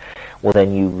with it, well,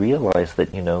 then you realize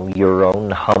that, your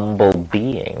own humble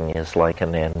being is like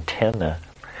an antenna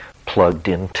plugged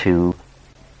into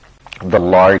the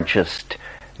largest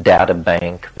data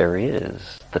bank there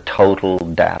is, the total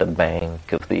data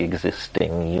bank of the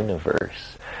existing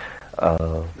universe. Isn't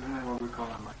that what we call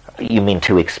You mean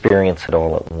to experience it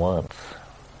all at once?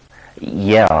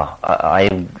 Yeah,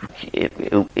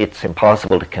 it's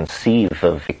impossible to conceive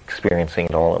of experiencing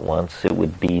it all at once. It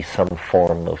would be some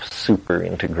form of super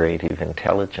integrative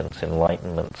intelligence.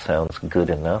 Enlightenment sounds good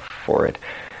enough for it.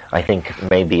 I think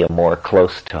maybe a more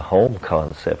close to home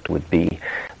concept would be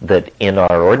that in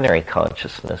our ordinary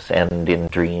consciousness and in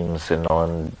dreams and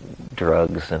on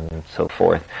drugs and so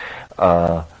forth,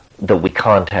 that we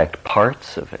contact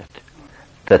parts of it.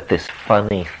 That this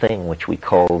funny thing which we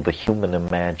call the human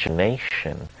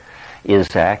imagination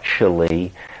is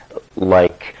actually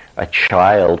like a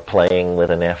child playing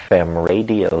with an FM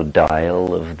radio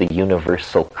dial of the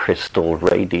universal crystal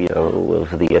radio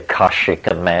of the Akashic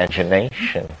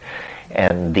imagination.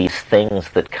 And these things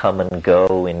that come and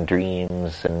go in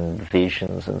dreams and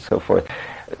visions and so forth,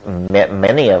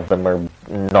 many of them are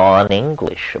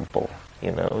non-Englishable.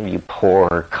 You know, you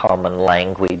pour common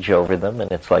language over them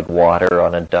and it's like water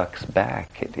on a duck's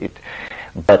back.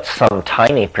 But some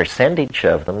tiny percentage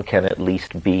of them can at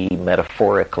least be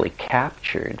metaphorically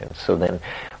captured. And so then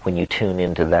when you tune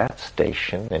into that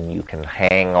station and you can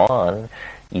hang on,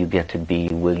 you get to be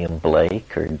William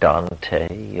Blake or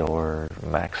Dante or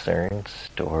Max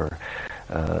Ernst or,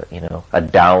 a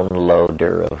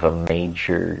downloader of a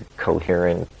major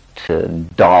coherent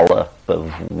dollop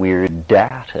of weird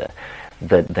data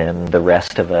that then the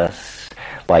rest of us,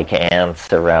 like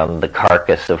ants around the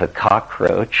carcass of a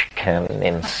cockroach, can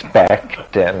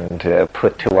inspect and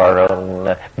put to our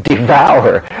own,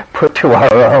 devour, put to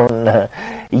our own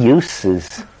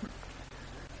uses.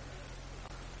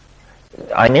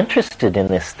 I'm interested in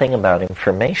this thing about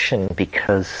information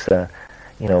because,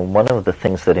 one of the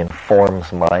things that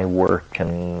informs my work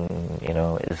and,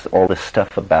 is all this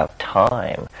stuff about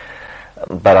time.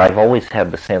 But I've always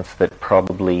had the sense that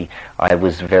probably I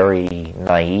was very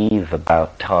naive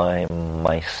about time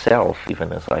myself,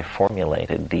 even as I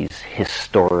formulated these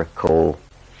historical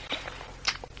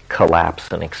collapse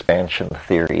and expansion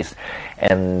theories.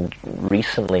 And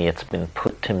recently it's been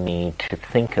put to me to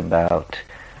think about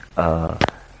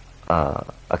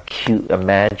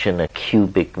imagine a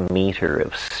cubic meter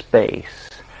of space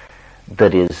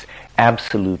that is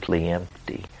absolutely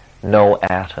empty. No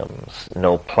atoms,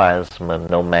 no plasma,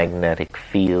 no magnetic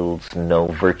fields, no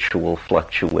virtual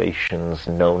fluctuations,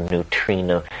 no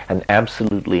neutrino, an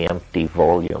absolutely empty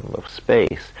volume of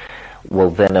space.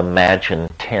 Well, then imagine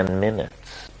 10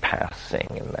 minutes passing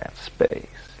in that space.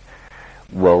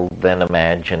 Well, then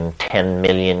imagine 10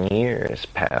 million years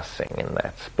passing in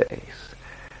that space.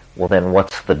 Well, then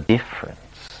what's the difference?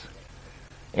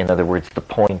 In other words, the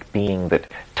point being that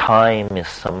time is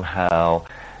somehow,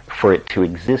 for it to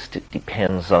exist, it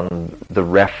depends on the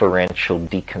referential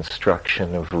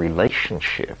deconstruction of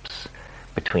relationships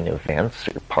between events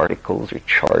or particles or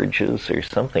charges or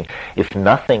something. If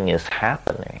nothing is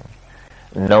happening,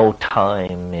 no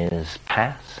time is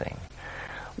passing.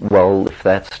 Well, if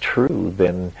that's true,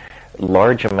 then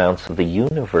large amounts of the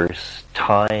universe,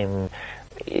 time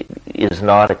is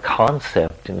not a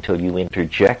concept until you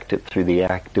interject it through the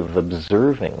act of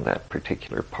observing that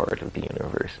particular part of the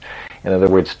universe. In other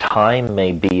words, time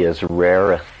may be as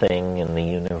rare a thing in the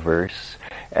universe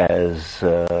as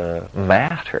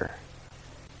matter.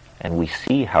 And we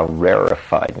see how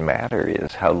rarefied matter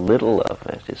is, how little of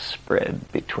it is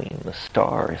spread between the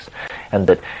stars. And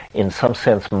that in some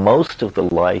sense most of the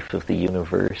life of the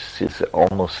universe is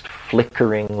almost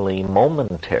flickeringly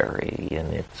momentary in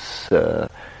its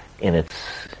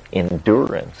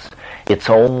endurance. It's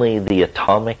only the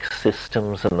atomic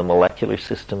systems and the molecular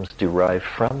systems derived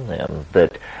from them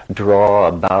that draw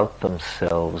about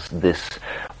themselves this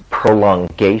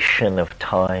prolongation of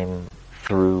time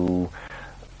through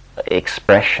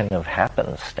expression of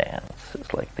happenstance.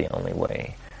 Is like the only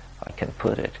way I can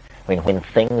put it. I mean, when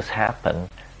things happen,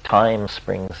 time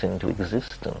springs into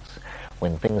existence.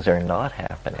 When things are not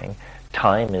happening,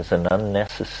 time is an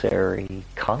unnecessary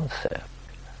concept.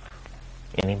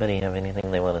 Anybody have anything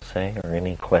they want to say, or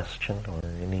any question, or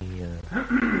any...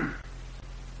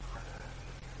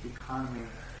 Economy.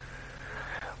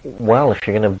 Well, if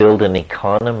you're going to build an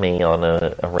economy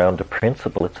around a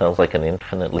principle, it sounds like an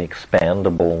infinitely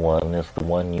expandable one is the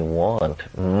one you want.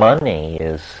 Money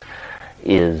is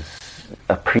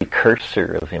a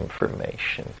precursor of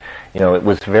information. It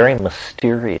was very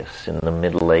mysterious in the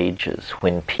Middle Ages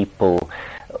when people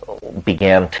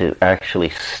began to actually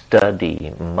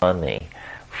study money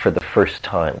for the first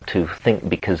time, to think,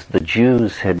 because the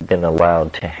Jews had been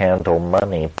allowed to handle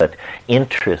money, but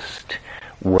interest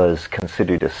was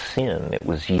considered a sin. It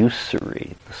was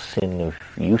usury, the sin of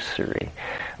usury.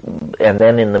 And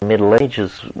then in the Middle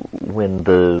Ages, when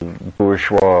the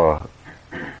bourgeois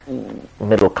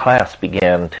middle class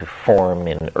began to form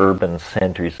in urban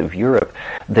centers of Europe,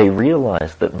 they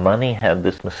realized that money had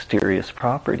this mysterious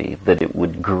property, that it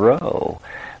would grow,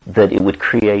 that it would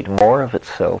create more of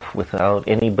itself without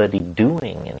anybody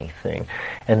doing anything.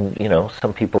 And,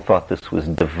 some people thought this was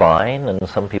divine, and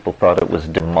some people thought it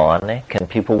was demonic, and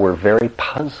people were very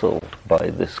puzzled by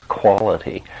this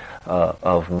quality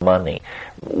of money.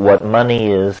 What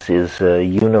money is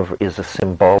a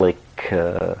symbolic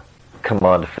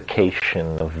commodification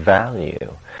of value.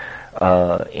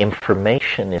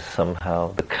 Information is somehow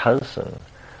the cousin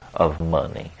of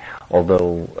money,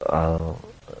 although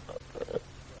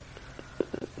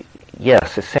yes,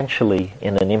 essentially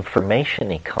in an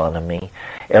information economy,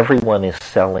 everyone is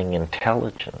selling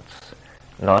intelligence,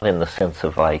 not in the sense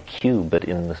of IQ, but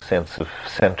in the sense of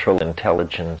central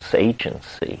intelligence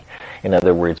agency. In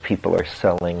other words, people are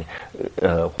selling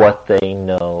what they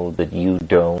know that you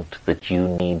don't, that you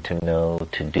need to know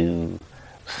to do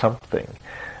something.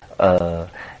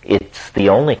 It's the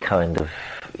only kind of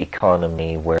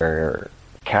economy where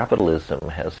capitalism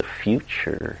has a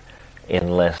future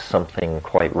unless something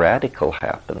quite radical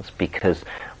happens, because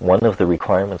one of the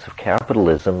requirements of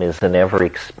capitalism is an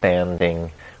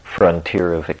ever-expanding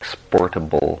frontier of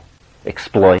exploitable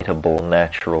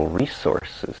natural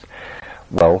resources.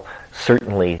 Well,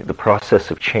 certainly the process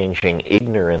of changing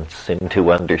ignorance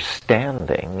into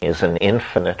understanding is an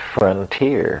infinite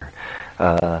frontier.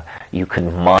 You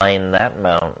can mine that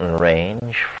mountain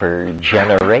range for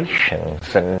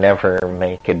generations and never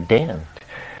make a dent.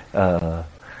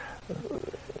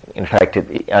 In fact,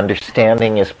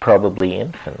 understanding is probably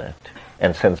infinite,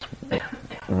 and since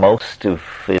most of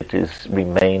it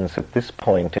remains at this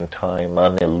point in time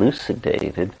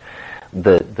unelucidated,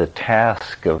 the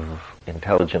task of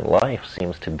intelligent life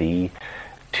seems to be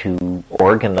to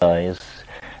organize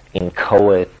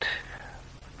inchoate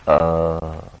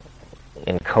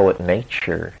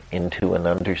nature into an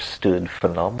understood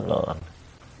phenomenon.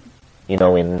 In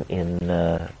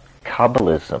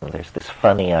Kabbalism, there's this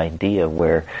funny idea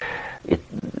where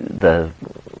the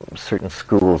certain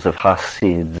schools of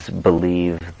Hasids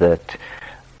believe that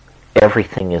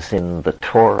everything is in the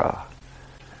Torah,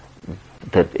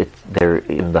 that they're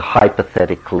in the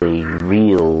hypothetically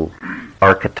real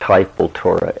archetypal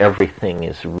Torah, everything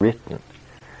is written.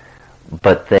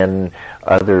 But then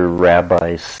other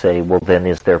rabbis say, well, then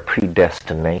is there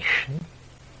predestination?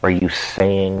 Are you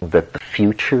saying that the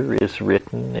future is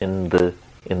written in the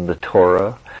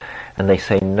Torah? And they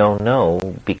say, no,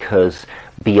 because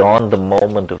beyond the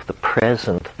moment of the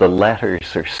present, the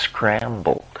letters are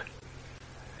scrambled.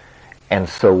 And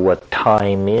so what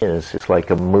time is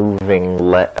like a moving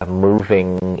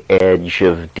edge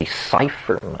of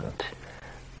decipherment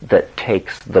that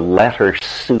takes the letter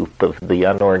soup of the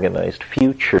unorganized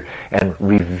future and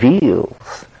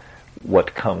reveals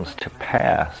what comes to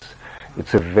pass.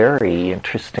 It's a very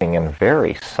interesting and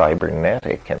very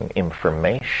cybernetic and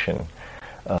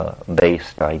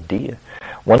information-based idea.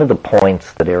 One of the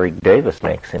points that Eric Davis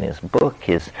makes in his book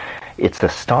is it's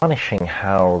astonishing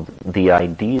how the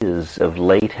ideas of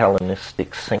late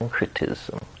Hellenistic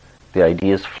syncretism, the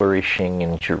ideas flourishing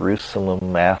in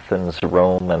Jerusalem, Athens,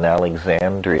 Rome, and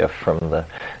Alexandria from the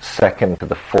 2nd to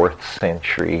the 4th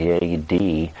century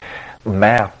AD,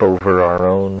 map over our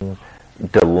own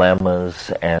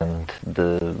dilemmas and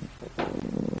the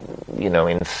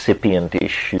incipient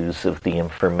issues of the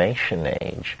information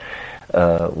age.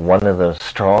 One of the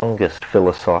strongest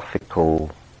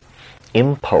philosophical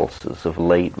impulses of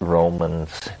late Roman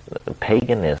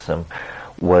paganism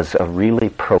was a really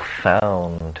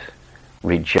profound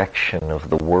rejection of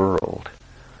the world.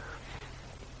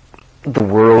 The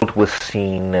world was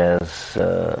seen as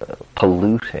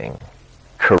polluting,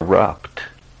 corrupt,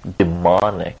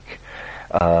 demonic.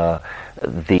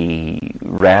 The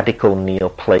radical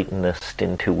Neoplatonist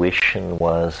intuition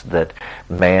was that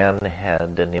man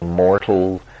had an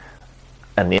immortal,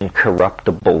 an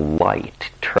incorruptible light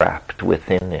trapped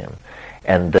within him,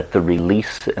 and that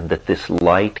this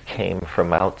light came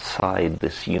from outside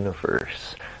this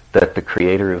universe, that the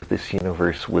creator of this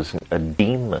universe was a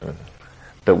demon,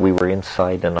 that we were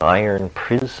inside an iron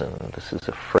prison. This is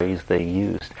a phrase they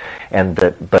used.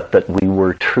 But that we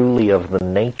were truly of the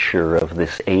nature of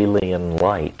this alien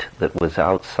light that was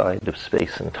outside of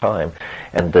space and time,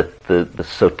 and that the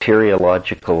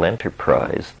soteriological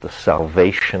enterprise, the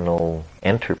salvational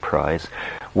enterprise,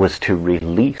 was to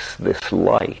release this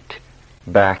light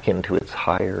back into its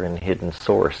higher and hidden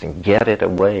source and get it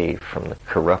away from the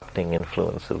corrupting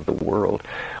influence of the world.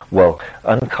 Well,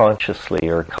 unconsciously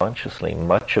or consciously,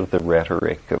 much of the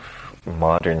rhetoric of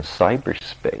modern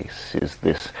cyberspace is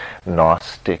this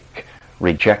Gnostic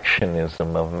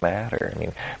rejectionism of matter. I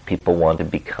mean, people want to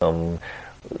become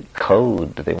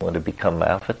code, they want to become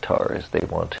avatars, they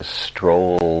want to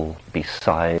stroll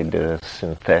beside a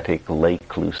synthetic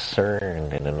Lake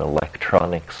Lucerne in an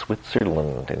electronic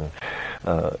Switzerland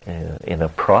in a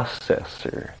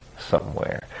processor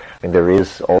somewhere. I mean, there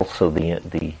is also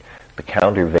the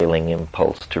countervailing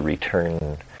impulse to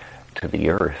return to the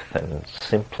earth and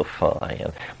simplify,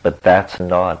 but that's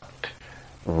not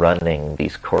running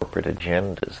these corporate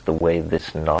agendas the way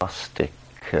this Gnostic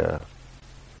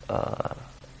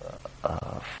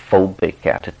phobic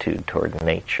attitude toward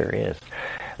nature is.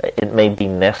 It may be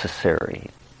necessary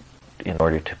in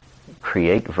order to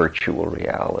create virtual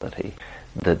reality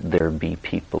that there be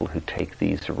people who take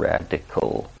these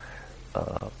radical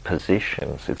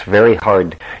positions. It's very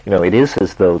hard, it is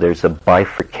as though there's a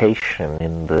bifurcation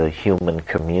in the human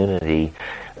community.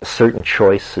 Certain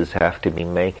choices have to be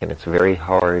made, and it's very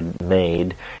hard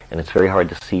made, and it's very hard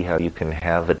to see how you can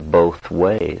have it both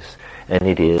ways. And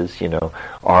it is,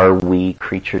 are we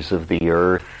creatures of the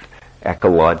earth,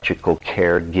 ecological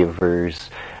caregivers,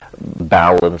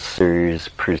 balancers,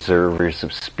 preservers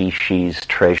of species,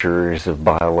 treasurers of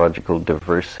biological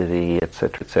diversity,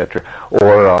 etc.,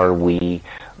 or are we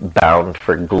bound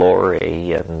for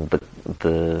glory, and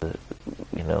the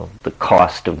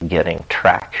cost of getting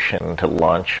traction to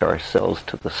launch ourselves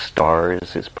to the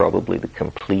stars is probably the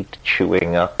complete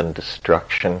chewing up and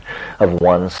destruction of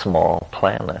one small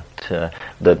planet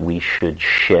that we should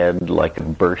shed like a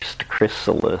burst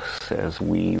chrysalis as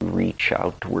we reach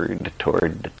outward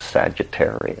toward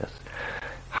Sagittarius.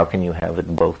 How can you have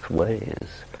it both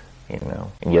ways?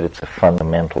 And yet it's a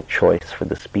fundamental choice for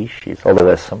the species. Although,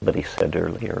 as somebody said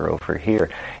earlier over here,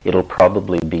 it'll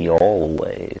probably be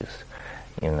always.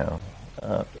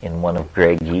 In one of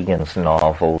Greg Egan's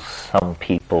novels, some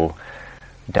people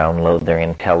download their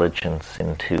intelligence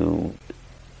into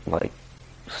like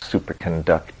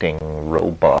superconducting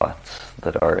robots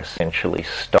that are essentially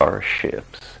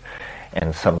starships,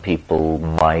 and some people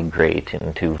migrate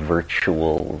into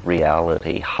virtual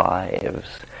reality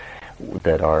hives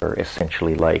that are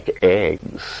essentially like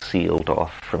eggs sealed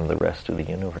off from the rest of the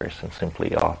universe and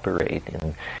simply operate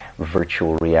in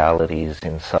virtual realities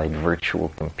inside virtual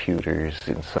computers,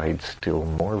 inside still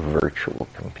more virtual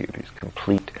computers,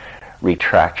 complete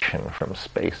retraction from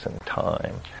space and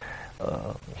time.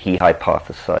 He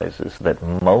hypothesizes that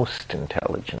most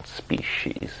intelligent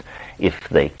species, if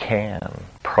they can,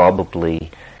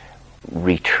 probably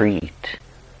retreat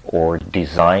or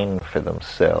design for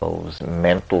themselves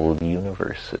mental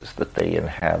universes that they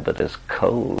inhabit as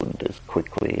code as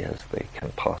quickly as they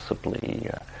can possibly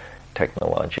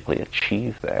technologically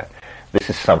achieve that. This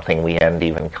is something we hadn't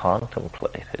even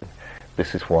contemplated.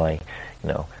 This is why,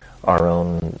 our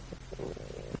own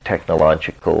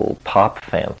technological pop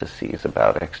fantasies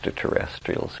about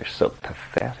extraterrestrials are so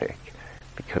pathetic,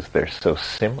 because they're so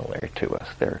similar to us.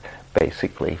 They're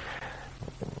basically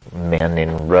men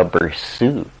in rubber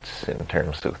suits in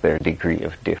terms of their degree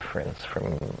of difference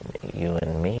from you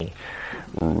and me.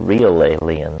 Real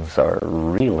aliens are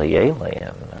really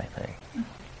alien, I think.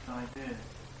 So I did.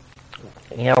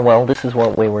 Yeah, well, this is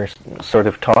what we were sort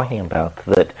of talking about,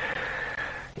 that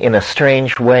in a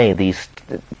strange way, these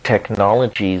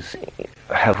technologies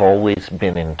have always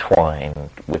been entwined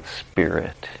with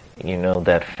spirit.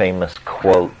 That famous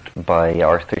quote by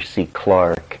Arthur C.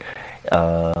 Clarke,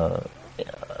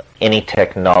 any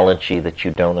technology that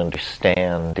you don't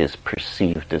understand is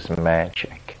perceived as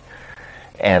magic.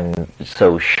 And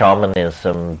so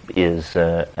shamanism is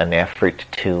an effort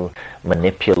to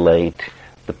manipulate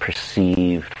the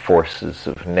perceived forces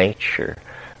of nature.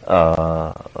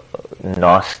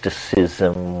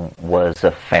 Gnosticism was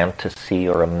a fantasy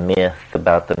or a myth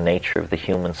about the nature of the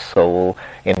human soul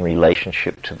in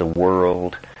relationship to the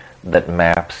world that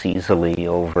maps easily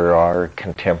over our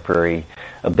contemporary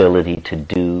ability to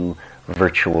do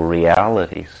virtual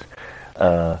realities.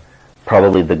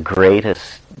 Probably the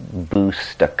greatest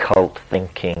boost occult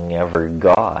thinking ever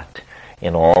got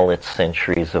in all its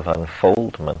centuries of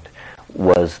unfoldment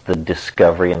was the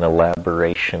discovery and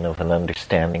elaboration of an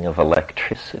understanding of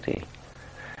electricity.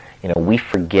 We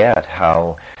forget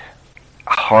how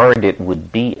hard it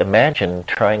would be. Imagine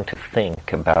trying to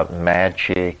think about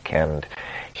magic and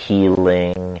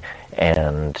healing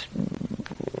and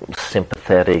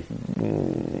sympathetic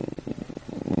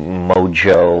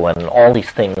mojo and all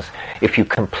these things if you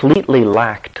completely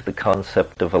lacked the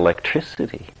concept of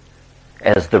electricity,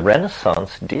 as the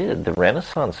Renaissance did. The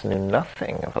Renaissance knew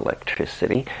nothing of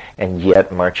electricity, and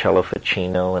yet Marcello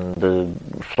Ficino and the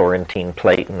Florentine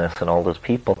Platonists and all those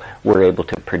people were able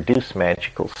to produce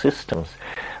magical systems.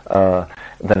 The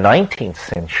 19th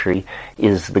century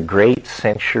is the great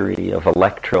century of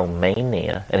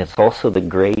electromania, and it's also the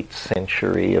great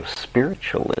century of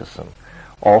spiritualism.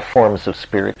 All forms of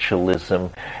spiritualism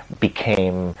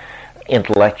became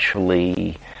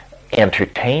intellectually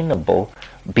entertainable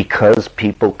because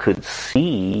people could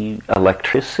see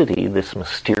electricity, this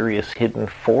mysterious hidden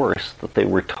force that they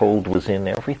were told was in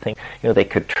everything. They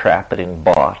could trap it in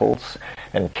bottles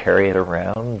and carry it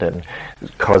around and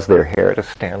cause their hair to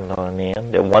stand on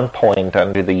end. At one point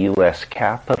under the U.S.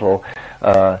 Capitol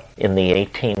in the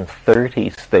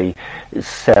 1830s, they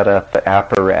set up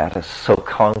apparatus so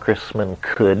congressmen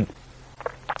could,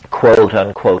 quote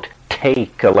unquote,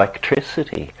 take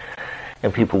electricity.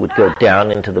 And people would go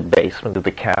down into the basement of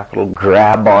the Capitol,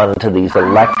 grab onto these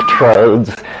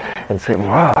electrodes, and say,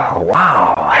 wow,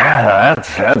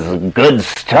 that's good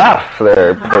stuff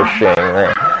they're pushing.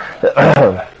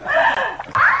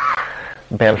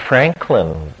 Ben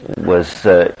Franklin was,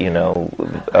 a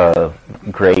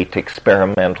great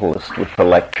experimentalist with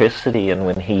electricity, and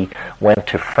when he went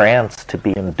to France to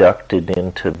be inducted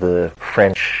into the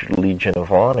French Legion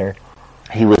of Honor,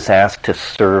 he was asked to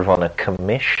serve on a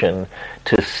commission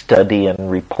to study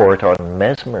and report on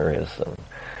mesmerism,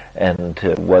 and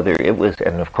whether it was,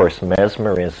 and of course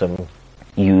mesmerism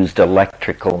used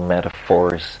electrical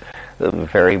metaphors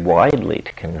very widely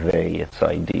to convey its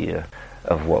idea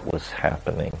of what was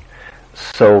happening.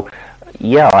 So,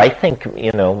 yeah, I think,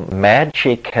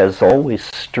 magic has always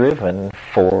striven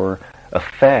for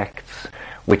effects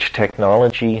which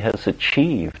technology has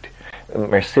achieved.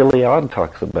 Merciliade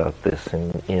talks about this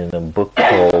in a book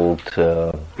called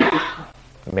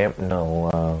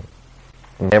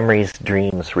Memories,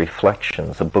 Dreams,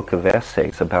 Reflections, a book of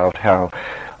essays about how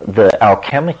the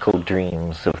alchemical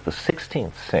dreams of the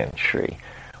 16th century,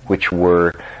 which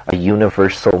were a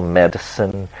universal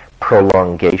medicine,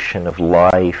 prolongation of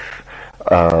life,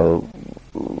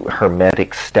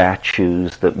 hermetic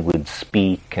statues that would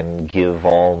speak and give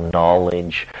all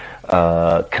knowledge,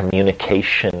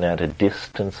 communication at a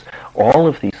distance, all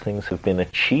of these things have been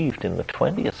achieved in the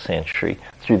 20th century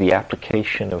through the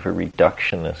application of a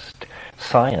reductionist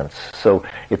science. So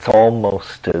it's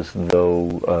almost as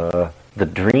though the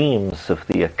dreams of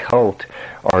the occult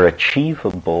are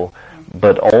achievable,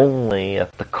 but only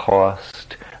at the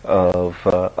cost of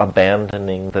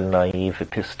abandoning the naive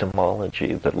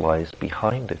epistemology that lies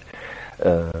behind it.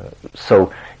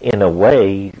 So in a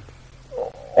way,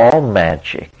 all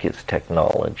magic is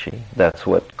technology. That's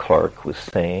what Clark was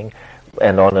saying.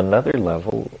 And on another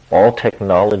level, all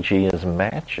technology is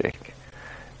magic.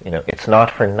 It's not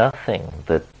for nothing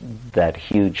that that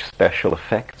huge special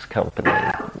effects company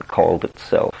called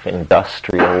itself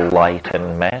Industrial Light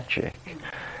and Magic.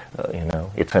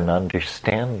 It's an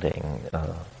understanding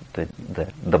that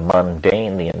the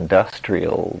mundane, the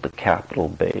industrial, the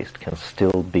capital-based can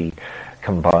still be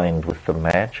combined with the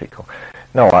magical.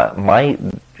 No,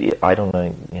 I don't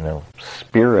know,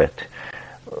 spirit.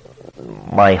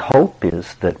 My hope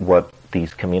is that what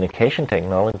these communication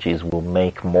technologies will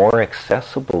make more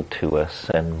accessible to us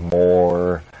and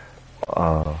more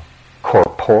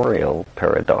corporeal,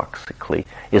 paradoxically,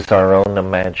 is our own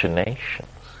imaginations.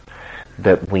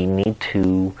 That we need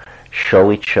to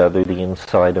show each other the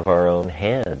inside of our own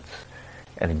heads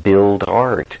and build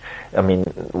art. I mean,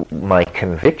 my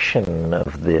conviction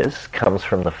of this comes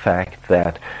from the fact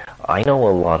that I know a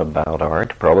lot about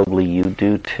art. Probably you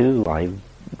do too. I,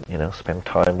 spend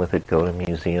time with it, go to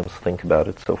museums, think about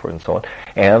it, so forth and so on.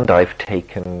 And I've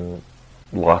taken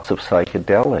lots of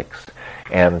psychedelics.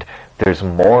 And there's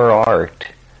more art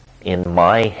in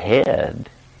my head,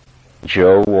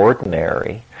 Joe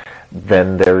Ordinary,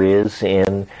 than there is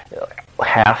in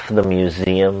half the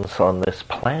museums on this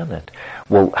planet.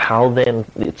 Well, how then,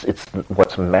 it's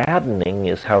what's maddening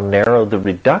is how narrow the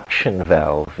reduction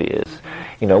valve is.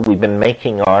 We've been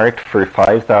making art for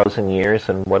 5,000 years,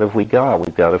 and what have we got?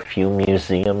 We've got a few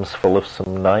museums full of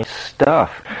some nice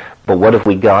stuff. But what have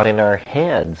we got in our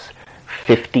heads?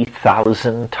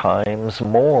 50,000 times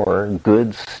more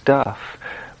good stuff,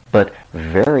 but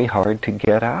very hard to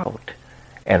get out.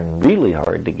 And really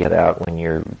hard to get out when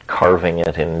you're carving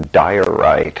it in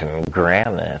diorite and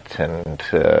granite and,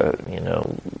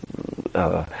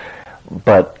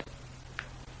 but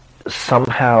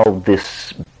somehow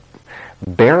this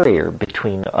barrier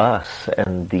between us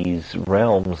and these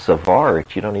realms of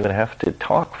art, you don't even have to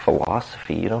talk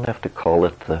philosophy, you don't have to call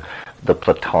it the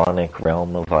Platonic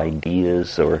realm of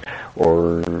ideas or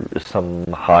some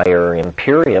higher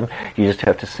imperium, you just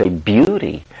have to say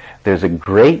beauty. There's a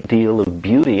great deal of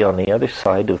beauty on the other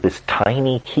side of this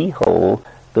tiny keyhole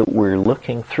that we're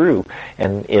looking through.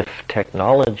 And if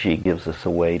technology gives us a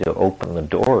way to open the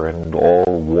door and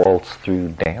all waltz through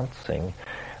dancing,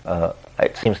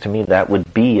 it seems to me that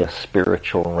would be a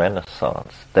spiritual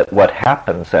renaissance. That what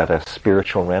happens at a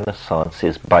spiritual renaissance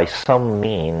is, by some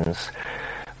means,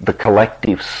 the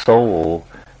collective soul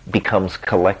becomes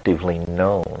collectively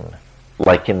known.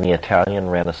 Like in the Italian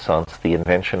Renaissance, the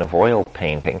invention of oil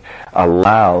painting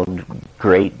allowed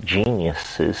great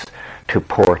geniuses to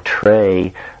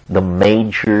portray the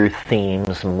major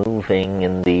themes moving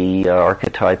in the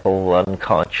archetypal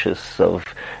unconscious of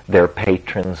their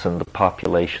patrons and the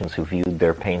populations who viewed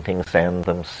their paintings and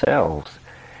themselves.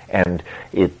 And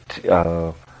it's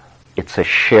a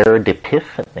shared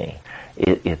epiphany.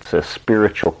 It's a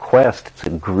spiritual quest. It's a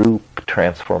group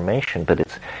transformation, but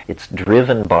it's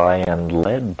driven by and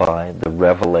led by the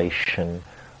revelation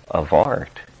of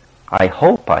art. I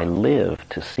hope I live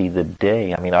to see the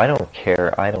day. I mean, I don't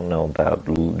care. I don't know about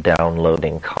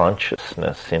downloading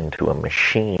consciousness into a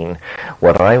machine.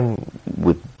 What I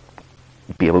would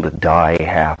be able to die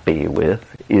happy with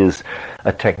is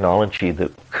a technology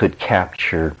that could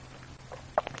capture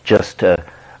just a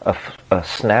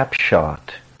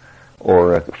snapshot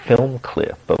or a film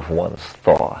clip of one's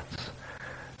thoughts.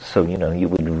 So, you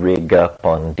would rig up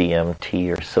on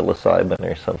DMT or psilocybin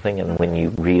or something, and when you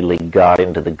really got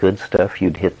into the good stuff,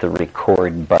 you'd hit the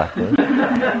record button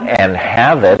and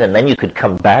have it, and then you could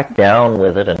come back down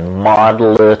with it and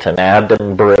model it and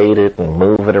adumbrate it and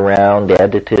move it around,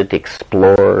 edit it,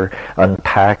 explore,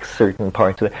 unpack certain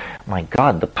parts of it. My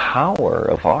God, the power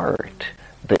of art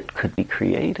that could be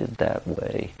created that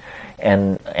way.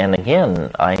 And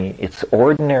again, it's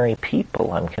ordinary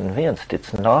people, I'm convinced.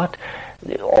 It's not...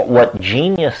 What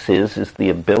genius is the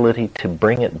ability to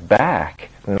bring it back,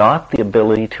 not the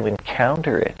ability to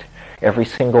encounter it. Every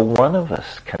single one of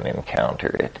us can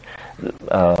encounter it.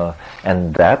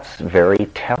 And that's very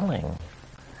telling.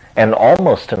 And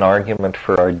almost an argument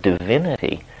for our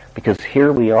divinity, because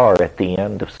here we are at the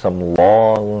end of some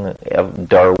long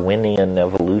Darwinian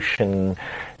evolution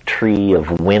tree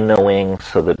of winnowing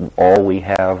so that all we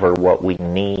have are what we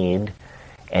need,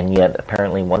 and yet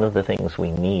apparently one of the things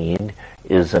we need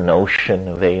is an ocean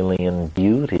of alien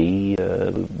beauty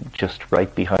just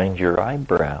right behind your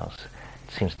eyebrows.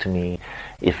 It seems to me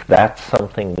if that's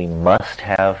something we must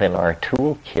have in our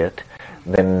toolkit,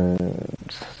 then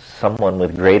someone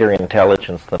with greater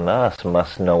intelligence than us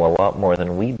must know a lot more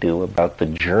than we do about the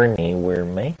journey we're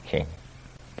making.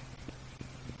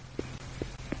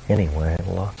 Anyway,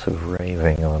 lots of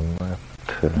raving on that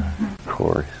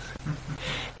course.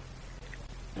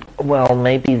 Well,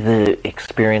 maybe the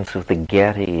experience of the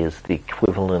Getty is the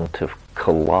equivalent of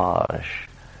collage.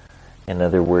 In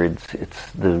other words,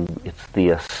 it's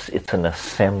an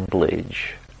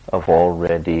assemblage of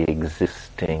already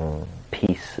existing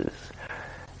pieces,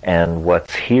 and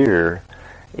what's here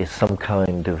is some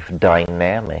kind of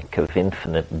dynamic of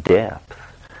infinite depth.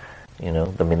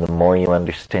 The more you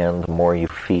understand, the more you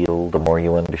feel. The more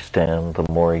you understand, the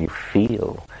more you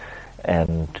feel,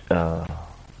 and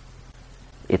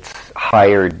it's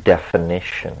higher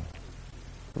definition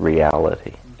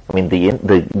reality. I mean,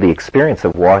 the experience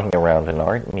of walking around an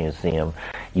art museum,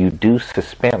 you do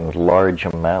suspend large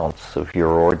amounts of your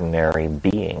ordinary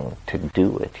being to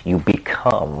do it. You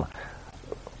become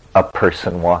a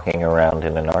person walking around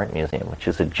in an art museum, which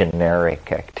is a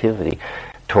generic activity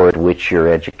toward which your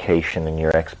education and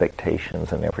your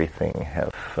expectations and everything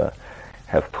have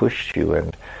pushed you.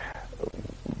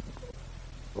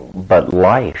 But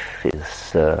life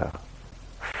is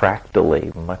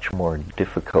fractally much more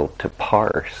difficult to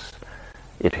parse.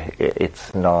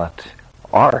 It's not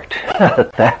art.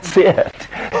 That's it.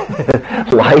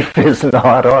 Life is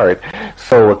not art.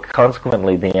 So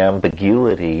consequently, the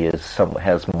ambiguity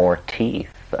has more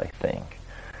teeth, I think.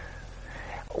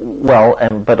 Well,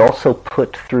 but also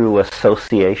put through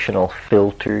associational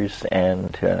filters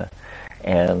and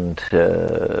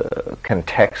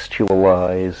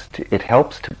contextualized. It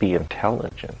helps to be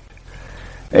intelligent.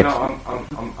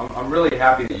 I'm really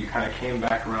happy that you kind of came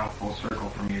back around full circle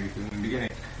for me, because in the beginning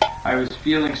I was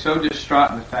feeling so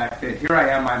distraught in the fact that here I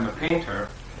am, I'm a painter,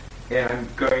 and I'm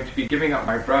going to be giving up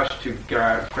my brush to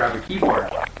grab a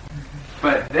keyboard.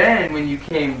 But then when you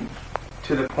came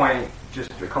to the point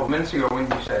just a couple minutes ago when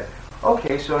you said,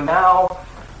 okay, so now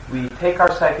we take our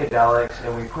psychedelics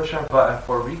and we push our button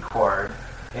for record,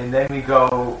 and then we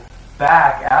go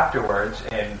back afterwards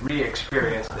and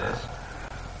re-experience this,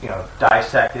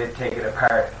 dissect it, take it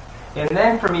apart. And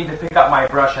then for me to pick up my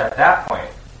brush at that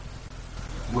point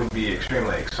would be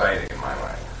extremely exciting in my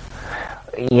mind.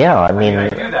 Yeah, I mean... I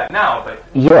do that now, but...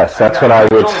 Yes, that's what I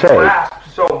would say. Grasp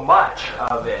so much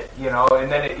of it,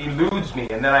 and then it eludes me,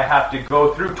 and then I have to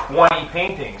go through 20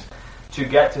 paintings to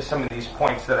get to some of these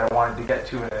points that I wanted to get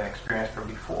to in an experience from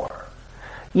before.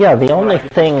 Yeah, the only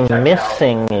thing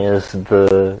missing is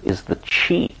the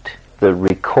cheat, the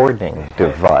recording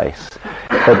device.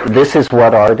 But this is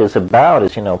what art is about,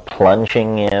 is,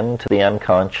 plunging into the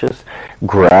unconscious,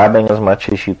 grabbing as much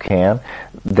as you can,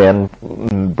 then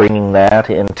bringing that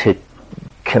into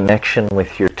connection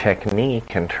with your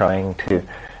technique and trying to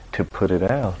put it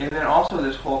out. And then also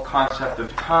this whole concept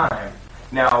of time.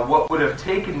 Now, what would have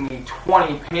taken me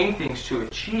 20 paintings to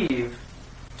achieve,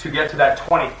 to get to that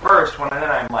 21st, when then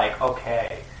I'm like,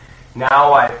 okay,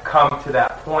 now I've come to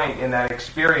that point in that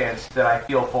experience that I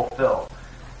feel fulfilled.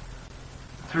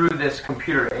 Through this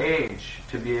computer age,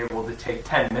 to be able to take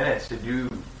 10 minutes to do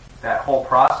that whole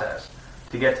process,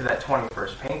 to get to that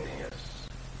 21st painting is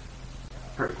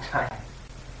pretty exciting.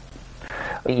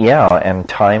 Yeah, and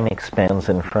time expands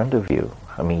in front of you.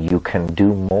 I mean, you can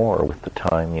do more with the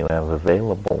time you have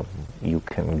available. You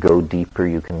can go deeper,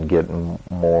 you can get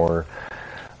more,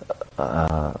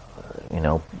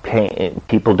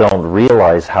 people don't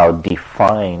realize how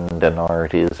defined an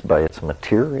art is by its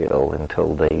material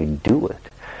until they do it.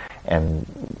 And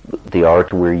the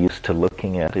art we're used to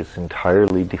looking at is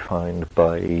entirely defined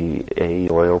by A,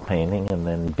 oil painting, and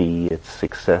then B, its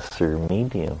successor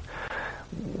medium.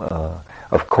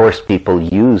 Of course, people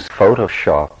use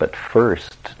Photoshop at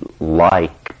first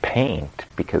like paint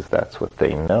because that's what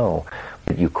they know,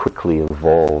 but you quickly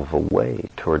evolve away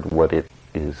toward what it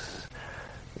is,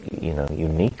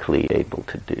 uniquely able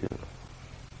to do.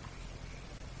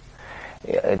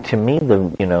 To me,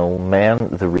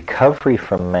 the recovery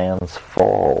from man's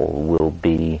fall will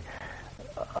be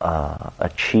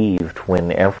achieved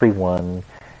when everyone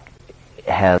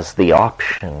has the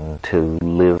option to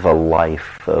live a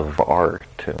life of art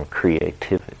and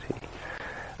creativity.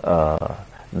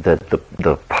 That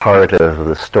the part of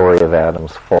the story of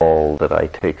Adam's fall that I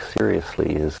take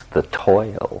seriously is the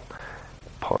toil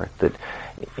part. That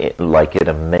it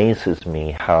amazes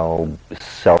me how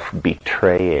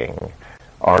self-betraying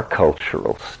our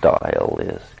cultural style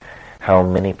is. How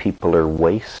many people are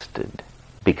wasted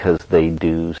because they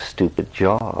do stupid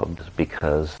jobs,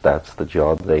 because that's the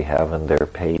job they have and they're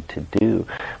paid to do.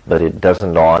 But it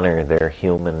doesn't honor their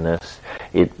humanness.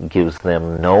 It gives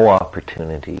them no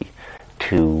opportunity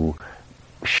to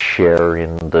share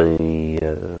in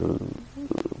the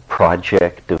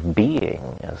project of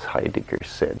being, as Heidegger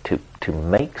said, to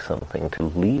make something, to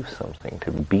leave something,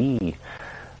 to be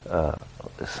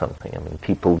something. I mean,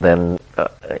 people then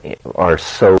are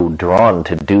so drawn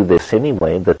to do this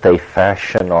anyway that they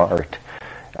fashion art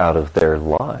out of their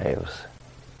lives.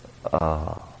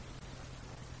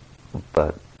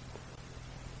 But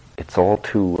it's all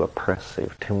too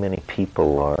oppressive. Too many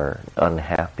people are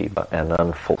unhappy and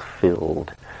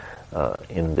unfulfilled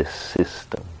in this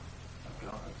system.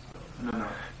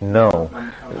 No,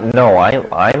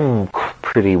 I'm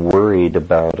pretty worried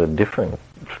about a different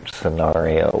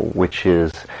scenario, which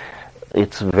is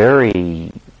it's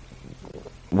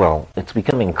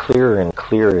becoming clearer and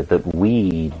clearer that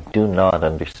we do not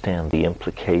understand the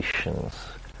implications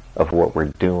of what we're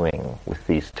doing with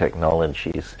these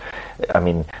technologies. I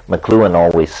mean, McLuhan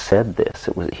always said this.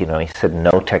 It was, he said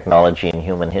no technology in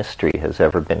human history has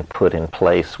ever been put in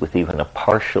place with even a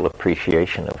partial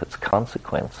appreciation of its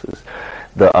consequences.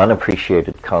 The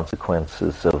unappreciated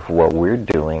consequences of what we're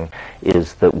doing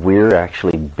is that we're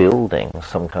actually building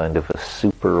some kind of a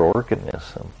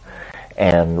superorganism,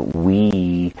 and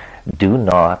we do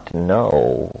not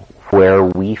know where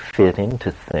we fit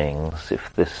into things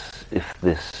if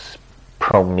this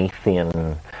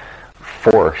Promethean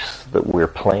force that we're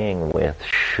playing with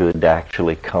should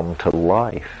actually come to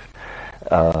life.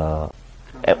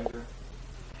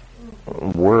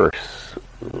 Worse,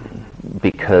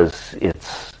 because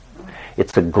it's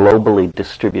a globally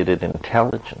distributed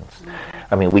intelligence.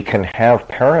 I mean, we can have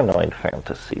paranoid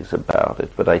fantasies about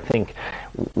it, but I think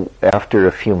after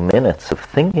a few minutes of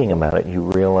thinking about it, you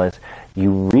realize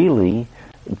you really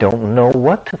don't know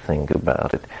what to think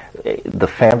about it. The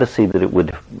fantasy that it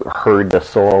would herd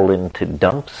us all into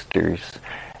dumpsters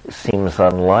seems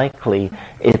unlikely.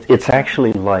 It's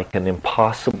actually like an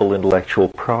impossible intellectual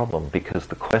problem, because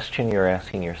the question you're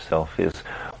asking yourself is,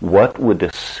 what would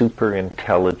a super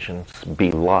intelligence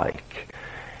be like?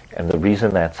 And the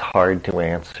reason that's hard to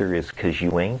answer is because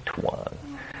you ain't one.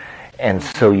 And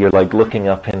so you're like looking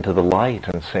up into the light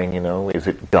and saying, is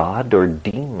it God or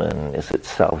demon? Is it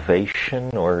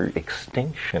salvation or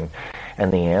extinction?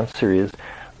 And the answer is,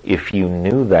 if you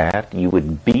knew that, you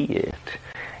would be it.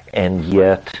 And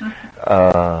yet,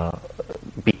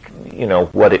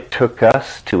 what it took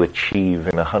us to achieve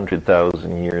in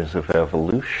 100,000 years of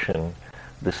evolution,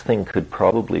 this thing could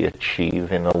probably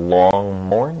achieve in a long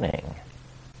morning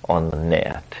on the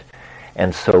net.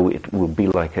 And so it will be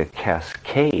like a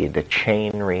cascade, a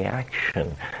chain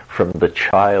reaction from the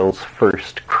child's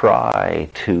first cry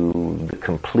to the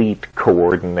complete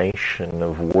coordination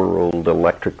of world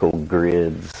electrical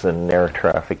grids and air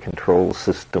traffic control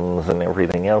systems and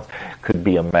everything else could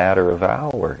be a matter of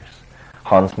hours.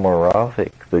 Hans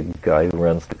Moravec, the guy who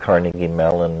runs the Carnegie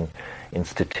Mellon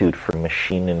Institute for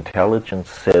Machine Intelligence,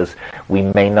 says we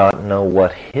may not know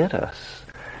what hit us,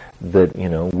 that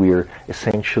we're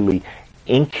essentially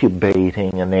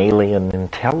incubating an alien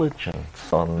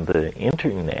intelligence on the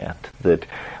internet,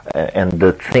 and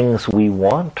the things we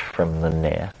want from the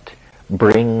net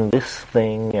bring this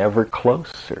thing ever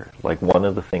closer. Like one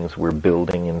of the things we're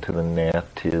building into the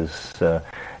net is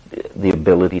the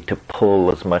ability to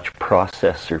pull as much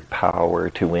processor power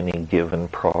to any given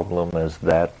problem as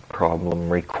that problem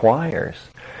requires.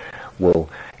 Well,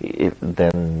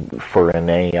 then for an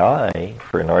AI,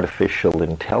 for an artificial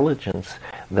intelligence,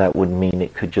 that would mean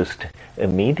it could just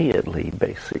immediately,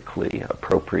 basically,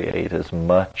 appropriate as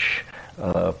much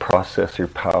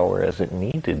processor power as it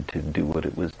needed to do what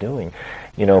it was doing.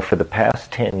 For the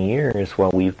past 10 years,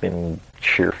 while we've been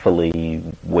cheerfully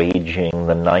waging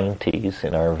the 90s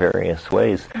in our various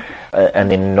ways,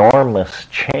 an enormous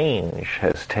change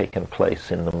has taken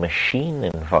place in the machine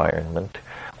environment,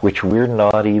 which we're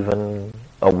not even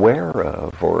aware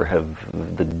of or have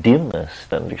the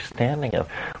dimmest understanding of,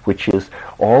 which is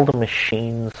all the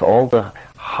machines, all the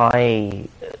high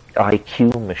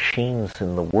IQ machines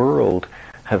in the world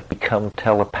have become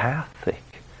telepathic.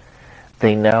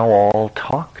 They now all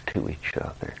talk to each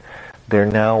other. They're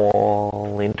now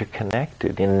all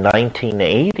interconnected. In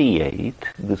 1988,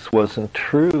 this wasn't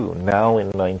true. Now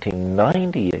in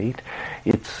 1998,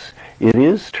 it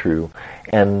is true.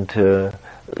 And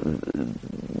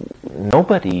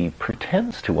nobody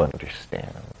pretends to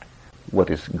understand what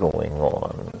is going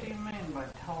on. What do you mean by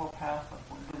telepathic?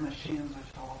 The machines are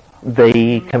telepathic?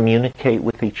 They communicate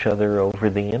with each other over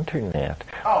the internet.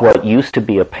 Oh. What used to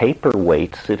be a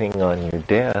paperweight sitting on your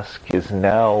desk is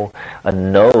now a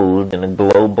node in a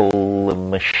global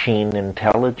machine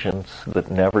intelligence that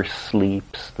never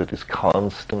sleeps, that is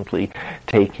constantly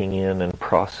taking in and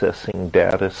processing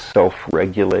data,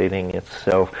 self-regulating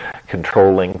itself,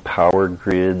 controlling power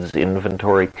grids,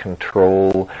 inventory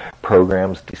control,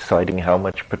 programs deciding how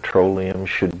much petroleum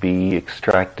should be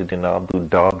extracted in Abu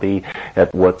Dhabi,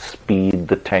 at what speed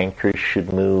the tankers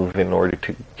should move in order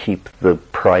to keep the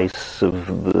price of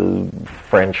the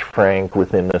French franc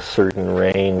within a certain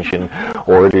range, in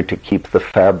order to keep the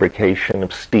fabrication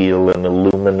of steel and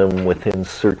aluminum within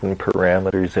certain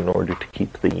parameters, in order to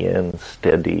keep the yen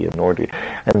steady,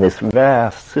 and this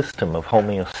vast system of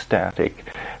homeostatic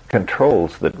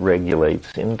controls that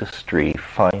regulates industry,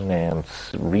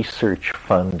 finance, research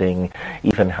funding,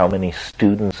 even how many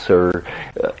students are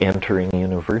entering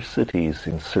universities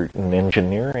in certain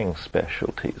engineering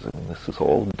specialties. And this is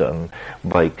all done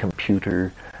by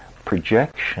computer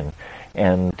projection.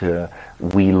 And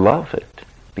we love it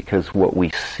because what we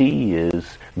see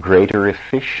is greater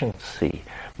efficiency,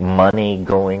 money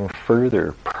going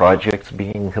further, projects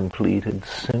being completed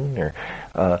sooner.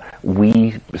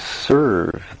 We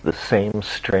serve the same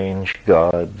strange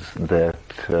gods that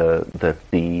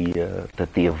the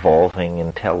evolving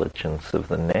intelligence of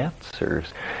the net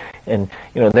serves. And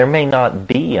there may not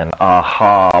be an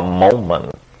aha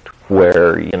moment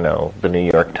where, the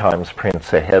New York Times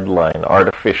prints a headline,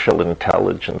 artificial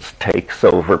intelligence takes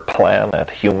over planet,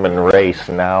 human race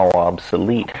now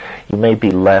obsolete. You may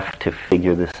be left to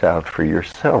figure this out for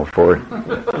yourself, or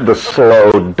the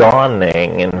slow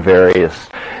dawning in various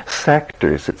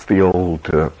sectors. It's the old,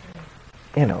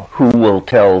 who will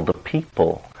tell the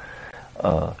people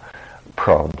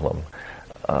problem.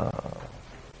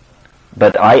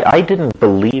 But I didn't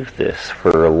believe this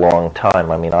for a long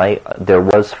time. I mean, there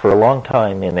was for a long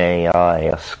time in AI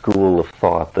a school of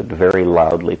thought that very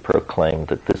loudly proclaimed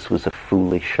that this was a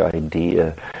foolish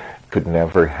idea, could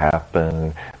never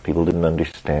happen, people didn't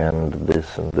understand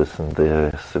this and this and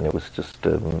this, and it was just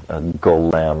a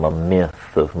golem, a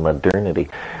myth of modernity.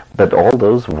 But all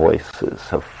those voices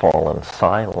have fallen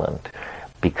silent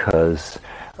because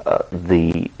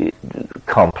the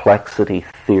complexity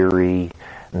theory,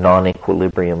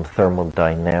 non-equilibrium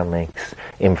thermodynamics,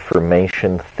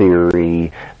 information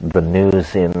theory, the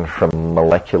news in from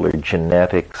molecular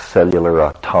genetics, cellular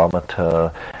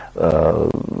automata,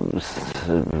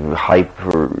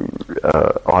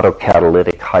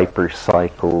 autocatalytic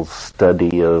hypercycles,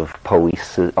 study of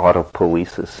poiesis,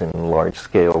 autopoiesis in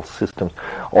large-scale systems,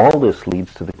 all this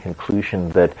leads to the conclusion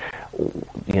that,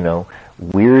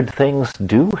 weird things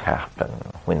do happen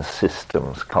when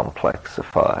systems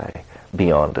complexify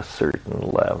beyond a certain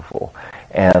level.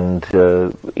 And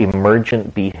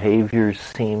emergent behaviors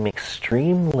seem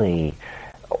extremely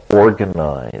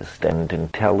organized and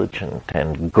intelligent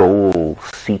and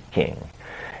goal-seeking.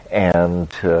 And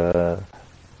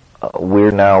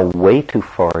we're now way too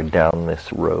far down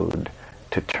this road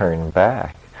to turn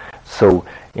back. So,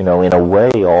 in a way,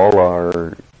 all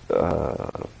our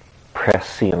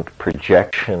prescient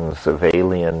projections of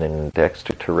alien and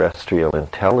extraterrestrial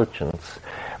intelligence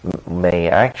may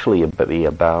actually be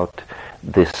about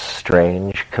this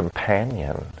strange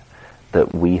companion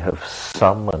that we have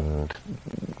summoned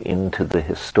into the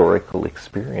historical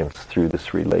experience through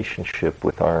this relationship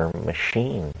with our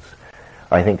machines.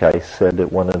 I think I said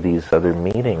at one of these other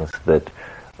meetings that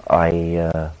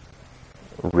I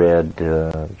read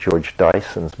George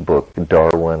Dyson's book,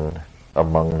 Darwin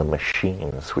Among the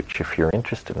Machines, which, if you're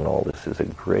interested in all this, is a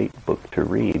great book to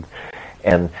read.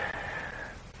 And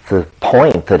the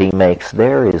point that he makes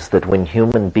there is that when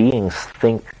human beings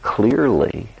think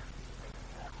clearly,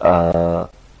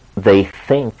 they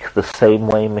think the same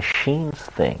way machines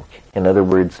think. In other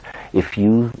words, if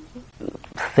you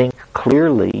think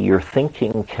clearly, your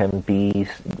thinking can be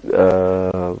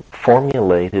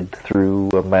formulated through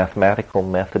a mathematical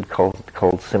method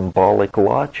called symbolic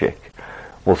logic.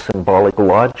 Well, symbolic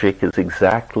logic is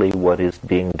exactly what is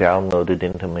being downloaded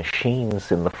into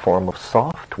machines in the form of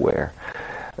software.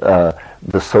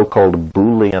 The so-called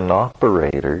Boolean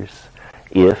operators,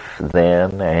 if,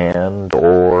 then, and,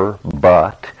 or,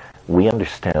 but, we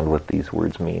understand what these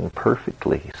words mean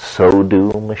perfectly. So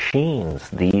do machines.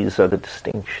 These are the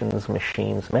distinctions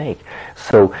machines make.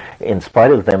 So, in spite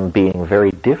of them being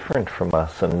very different from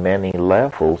us on many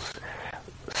levels,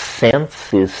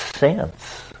 sense is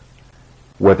sense.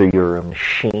 Whether you're a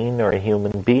machine or a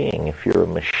human being. If you're a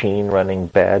machine running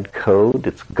bad code,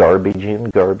 it's garbage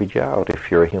in, garbage out. If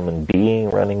you're a human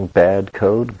being running bad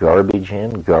code, garbage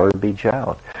in, garbage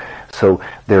out. So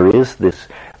there is this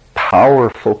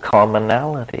powerful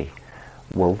commonality.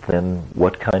 Well, then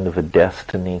what kind of a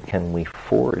destiny can we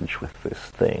forge with this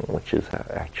thing, which is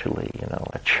actually,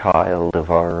 a child of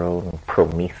our own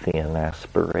Promethean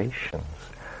aspirations?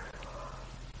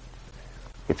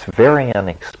 It's very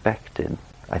unexpected.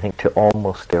 I think to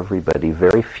almost everybody,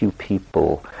 very few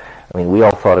people, we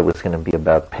all thought it was going to be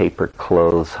about paper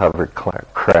clothes,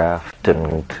 hovercraft,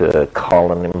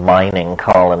 and mining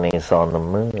colonies on the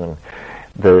moon.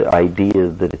 The idea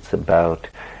that it's about,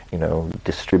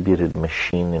 distributed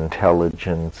machine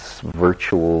intelligence,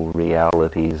 virtual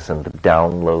realities, and the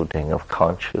downloading of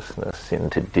consciousness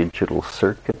into digital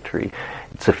circuitry.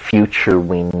 It's a future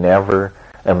we never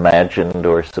imagined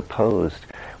or supposed,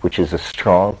 which is a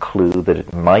strong clue that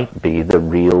it might be the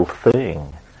real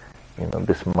thing.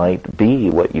 This might be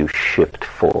what you shipped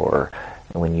for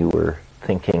when you were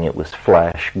thinking it was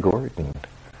Flash Gordon.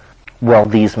 Well,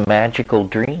 these magical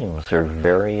dreams are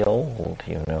very old,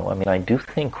 I do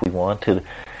think we want to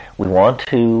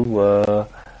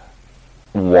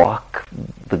walk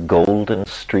the golden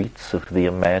streets of the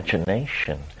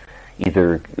imagination.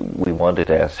 Either we want it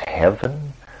as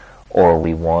heaven, or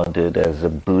we want it as a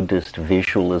Buddhist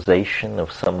visualization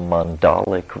of some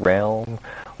mandalic realm,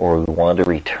 or we want to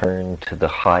return to the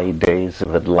high days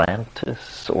of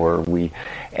Atlantis,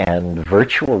 and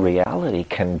virtual reality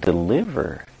can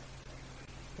deliver.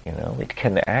 It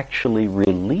can actually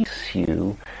release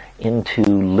you into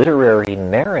literary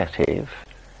narrative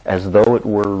as though it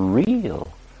were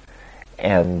real.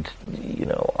 And,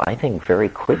 I think very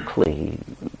quickly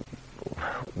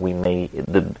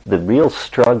the real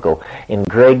struggle in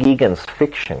Greg Egan's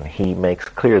fiction, he makes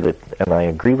clear that, and I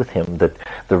agree with him, that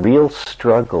the real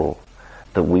struggle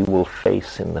that we will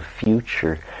face in the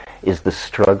future is the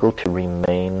struggle to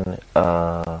remain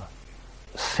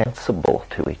sensible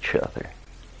to each other.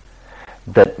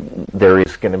 That there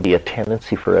is going to be a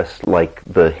tendency for us, like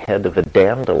the head of a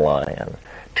dandelion,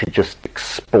 to just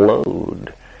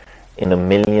explode in a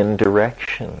million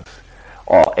directions.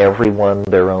 Everyone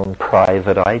their own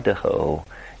private Idaho,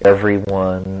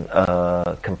 everyone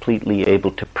completely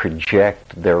able to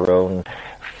project their own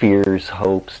fears,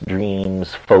 hopes,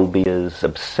 dreams, phobias,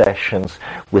 obsessions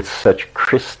with such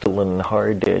crystalline,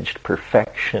 hard-edged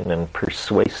perfection and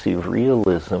persuasive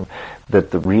realism that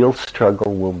the real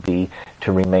struggle will be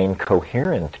to remain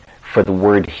coherent, for the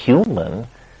word human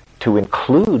to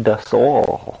include us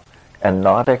all and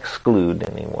not exclude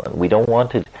anyone. We don't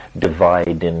want to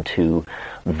divide into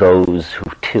those who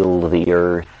till the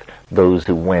earth, those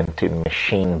who went in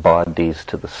machine bodies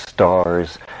to the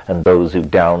stars, and those who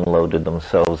downloaded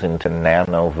themselves into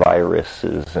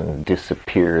nanoviruses and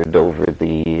disappeared over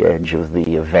the edge of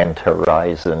the event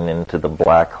horizon into the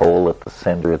black hole at the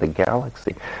center of the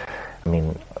galaxy. I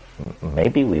mean,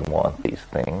 maybe we want these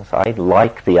things. I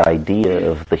like the idea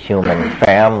of the human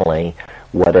family,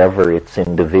 whatever its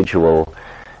individual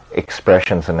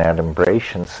expressions and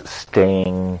adumbrations,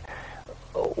 staying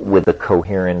with a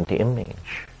coherent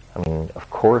image. I mean, of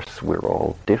course we're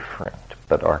all different,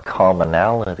 but our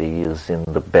commonality is in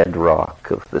the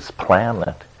bedrock of this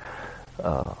planet.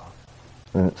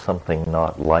 Something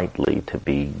not lightly to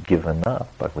be given up,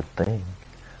 I would think.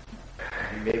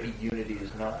 Maybe unity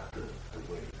is not the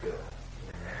way to go.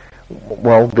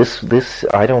 Well, this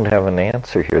I don't have an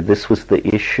answer here. This was the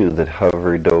issue that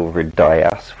hovered over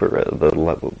Diaspora,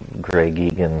 the Greg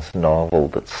Egan's novel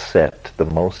that's set the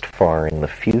most far in the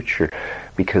future,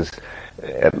 because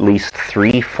at least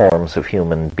 3 forms of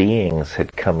human beings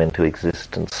had come into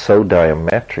existence so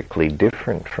diametrically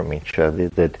different from each other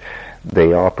that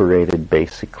they operated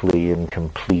basically in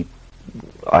complete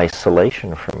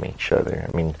isolation from each other.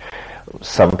 I mean,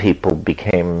 some people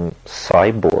became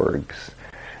cyborgs,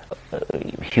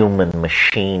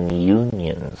 human-machine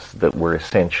unions that were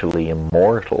essentially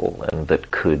immortal and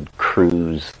that could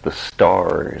cruise the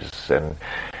stars and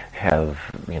have,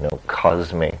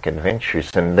 cosmic adventures.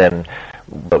 And then,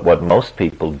 but what most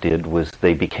people did was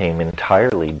they became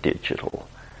entirely digital.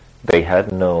 They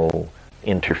had no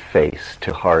interface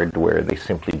to hardware. They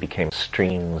simply became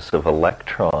streams of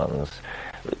electrons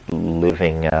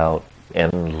living out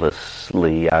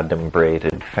endlessly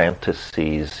adumbrated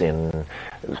fantasies in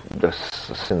the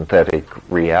synthetic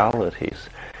realities.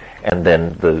 And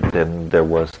then there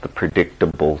was the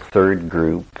predictable third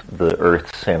group, the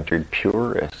earth-centered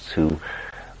purists who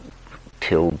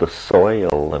tilled the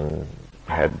soil and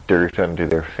had dirt under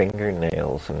their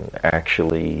fingernails and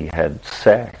actually had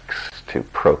sex to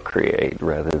procreate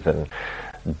rather than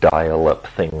dial up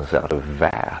things out of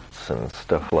vats and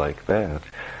stuff like that.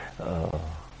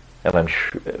 And I'm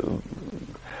sure,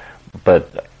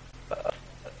 but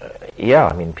yeah,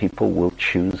 I mean, people will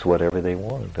choose whatever they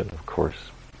want, and of course,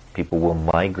 people will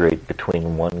migrate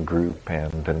between one group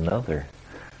and another.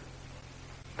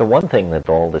 The one thing that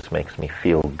all this makes me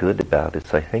feel good about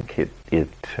is I think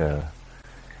it's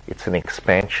an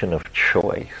expansion of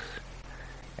choice,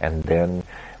 and then,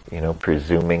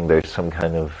 presuming there's some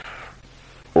kind of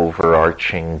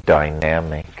overarching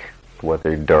dynamic,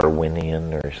 whether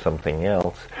Darwinian or something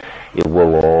else, it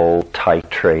will all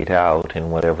titrate out in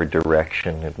whatever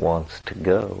direction it wants to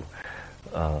go.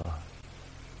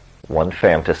 One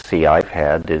fantasy I've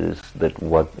had is that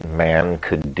what man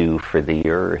could do for the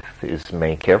earth is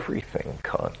make everything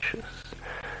conscious.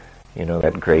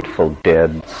 That Grateful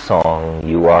Dead song,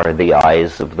 "You Are the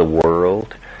Eyes of the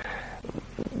World."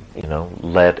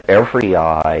 Let every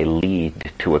eye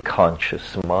lead to a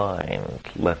conscious mind.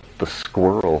 Let the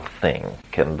squirrel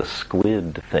think, and the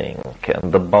squid think,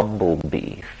 and the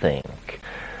bumblebee think.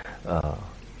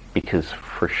 Because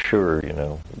for sure,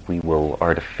 we will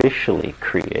artificially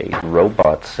create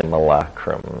robot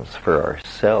simulacrums for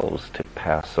ourselves to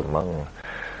pass among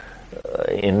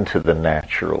into the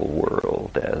natural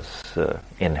world as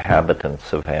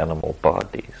inhabitants of animal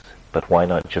bodies. But why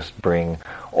not just bring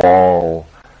all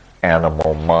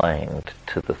animal mind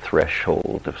to the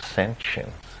threshold of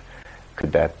sentience?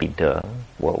 Could that be done?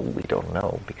 Well, we don't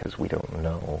know, because we don't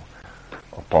know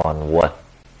upon what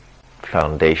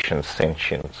foundation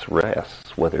sentience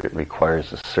rests, whether it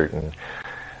requires a certain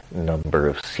number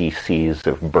of cc's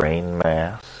of brain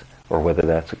mass, or whether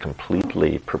that's a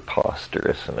completely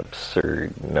preposterous and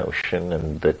absurd notion,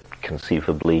 and that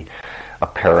conceivably a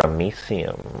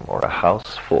paramecium or a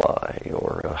housefly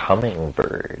or a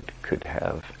hummingbird could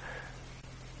have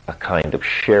a kind of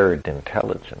shared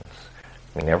intelligence.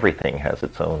 I mean, everything has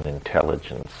its own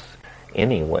intelligence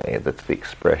anyway, that's the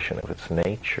expression of its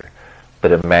nature.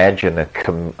 But imagine a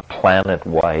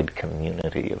planet-wide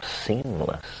community of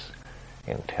seamless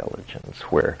intelligence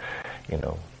where,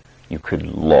 you could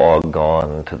log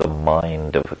on to the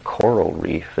mind of a coral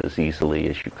reef as easily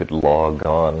as you could log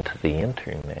on to the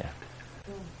internet.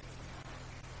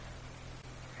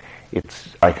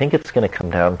 I think it's going to come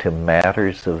down to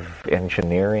matters of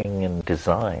engineering and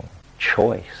design,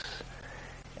 choice,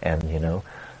 and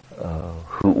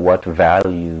what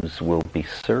values will be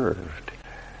served,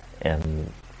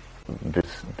 and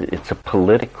it's a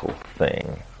political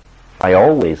thing.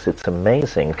 It's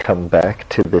amazing, come back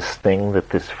to this thing that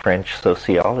this French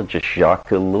sociologist Jacques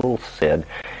Ellul said.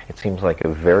 It seems like a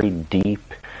very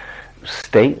deep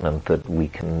statement that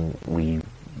we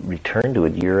returned to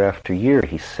it year after year.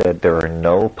 He said there are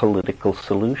no political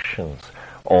solutions,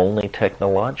 only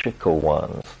technological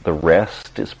ones. The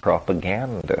rest is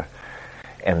propaganda.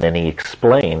 And then he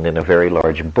explained in a very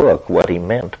large book what he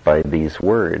meant by these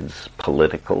words,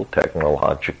 political,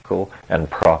 technological, and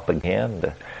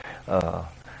propaganda.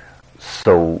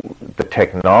 So the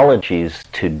technologies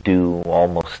to do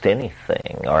almost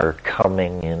anything are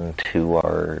coming into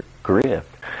our grip.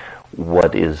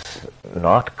 What is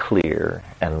not clear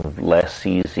and less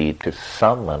easy to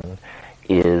summon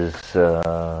is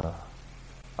a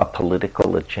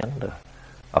political agenda,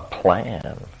 a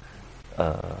plan,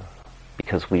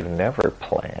 because we've never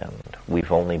planned.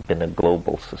 We've only been a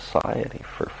global society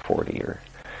for 40 or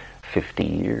 50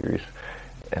 years.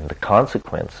 And the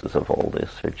consequences of all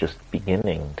this are just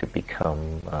beginning to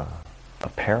become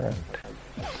apparent.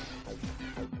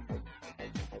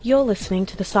 You're listening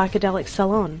to the Psychedelic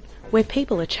Salon, where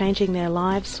people are changing their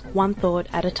lives one thought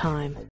at a time.